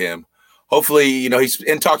support him. Hopefully, he's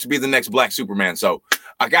in talks to be the next Black Superman. So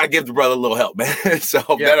I got to give the brother a little help, man. So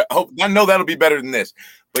I know that'll be better than this.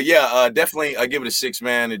 But definitely I give it a 6,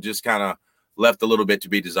 man. It just kind of left a little bit to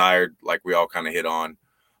be desired, like we all kind of hit on.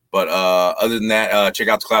 But other than that, check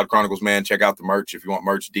out the Cloud Chronicles, man. Check out the merch. If you want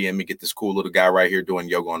merch, DM me. Get this cool little guy right here doing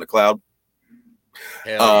yoga on the cloud.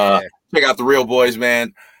 Check out the Real Boys,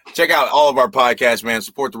 man. Check out all of our podcasts, man.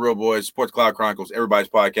 Support the Real Boys. Support the Cloud Chronicles. Everybody's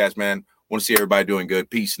podcast, man. Want to see everybody doing good.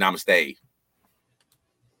 Peace. Namaste.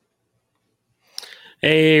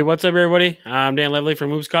 Hey, what's up, everybody? I'm Dan Levely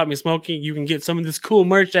from Oops Caught Me Smoking. You can get some of this cool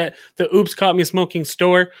merch at the Oops Caught Me Smoking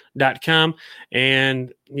store.com.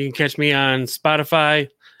 And you can catch me on Spotify,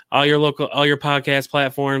 all your podcast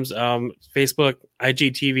platforms, Facebook,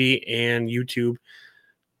 IGTV, and YouTube.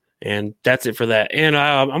 And that's it for that. And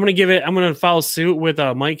I'm going to follow suit with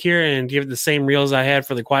Mike here and give it the same reels I had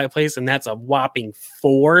for The Quiet Place. And that's a whopping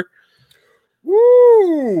 4.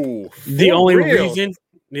 Woo! The only reals.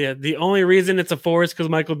 reason it's a 4 is because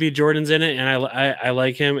Michael B. Jordan's in it. And I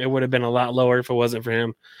like him. It would have been a lot lower if it wasn't for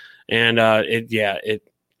him. And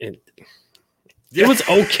it was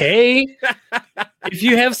okay. If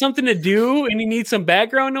you have something to do and you need some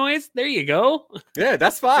background noise, there you go. Yeah,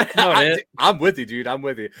 that's fine. I'm with you, dude. I'm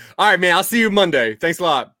with you. All right, man. I'll see you Monday. Thanks a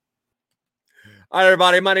lot. All right,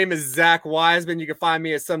 everybody. My name is Zach Wiseman. You can find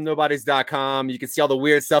me at somenobodies.com. You can see all the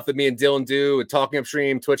weird stuff that me and Dylan do, talking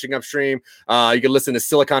upstream, twitching upstream. You can listen to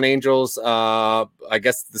Silicon Angels. I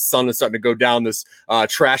guess the sun is starting to go down this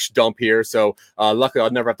trash dump here. So luckily,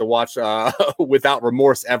 I'll never have to watch Without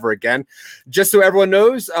Remorse ever again. Just so everyone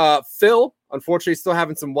knows, Phil, unfortunately, still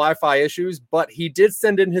having some Wi-Fi issues, but he did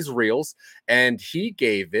send in his reels, and he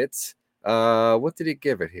gave it... what did he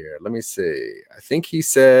give it here? Let me see. I think he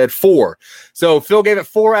said 4. So Phil gave it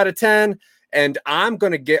 4 out of 10, and I'm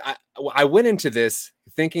gonna I went into this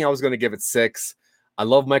thinking I was gonna give it 6. I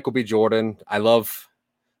love Michael B. Jordan. I love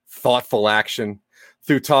thoughtful action.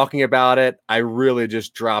 Through talking about it, I really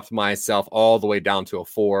just dropped myself all the way down to a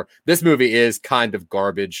 4. This movie is kind of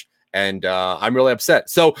garbage. And I'm really upset.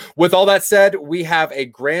 So with all that said, we have a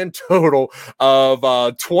grand total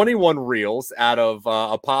of 21 reels out of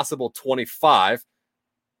a possible 25.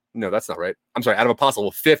 No, that's not right. I'm sorry, out of a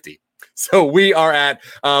possible 50. So we are at,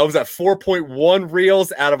 4.1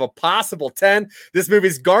 reels out of a possible 10. This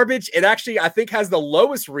movie's garbage. It actually, I think, has the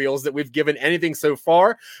lowest reels that we've given anything so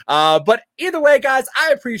far. But either way, guys, I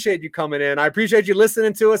appreciate you coming in. I appreciate you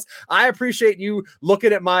listening to us. I appreciate you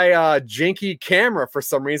looking at my janky camera for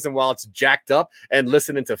some reason while it's jacked up and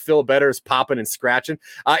listening to Phil Better's popping and scratching.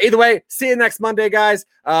 Either way, see you next Monday, guys.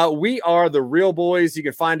 We are the Real Boys. You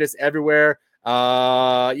can find us everywhere.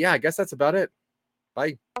 Yeah, I guess that's about it.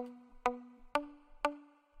 Bye.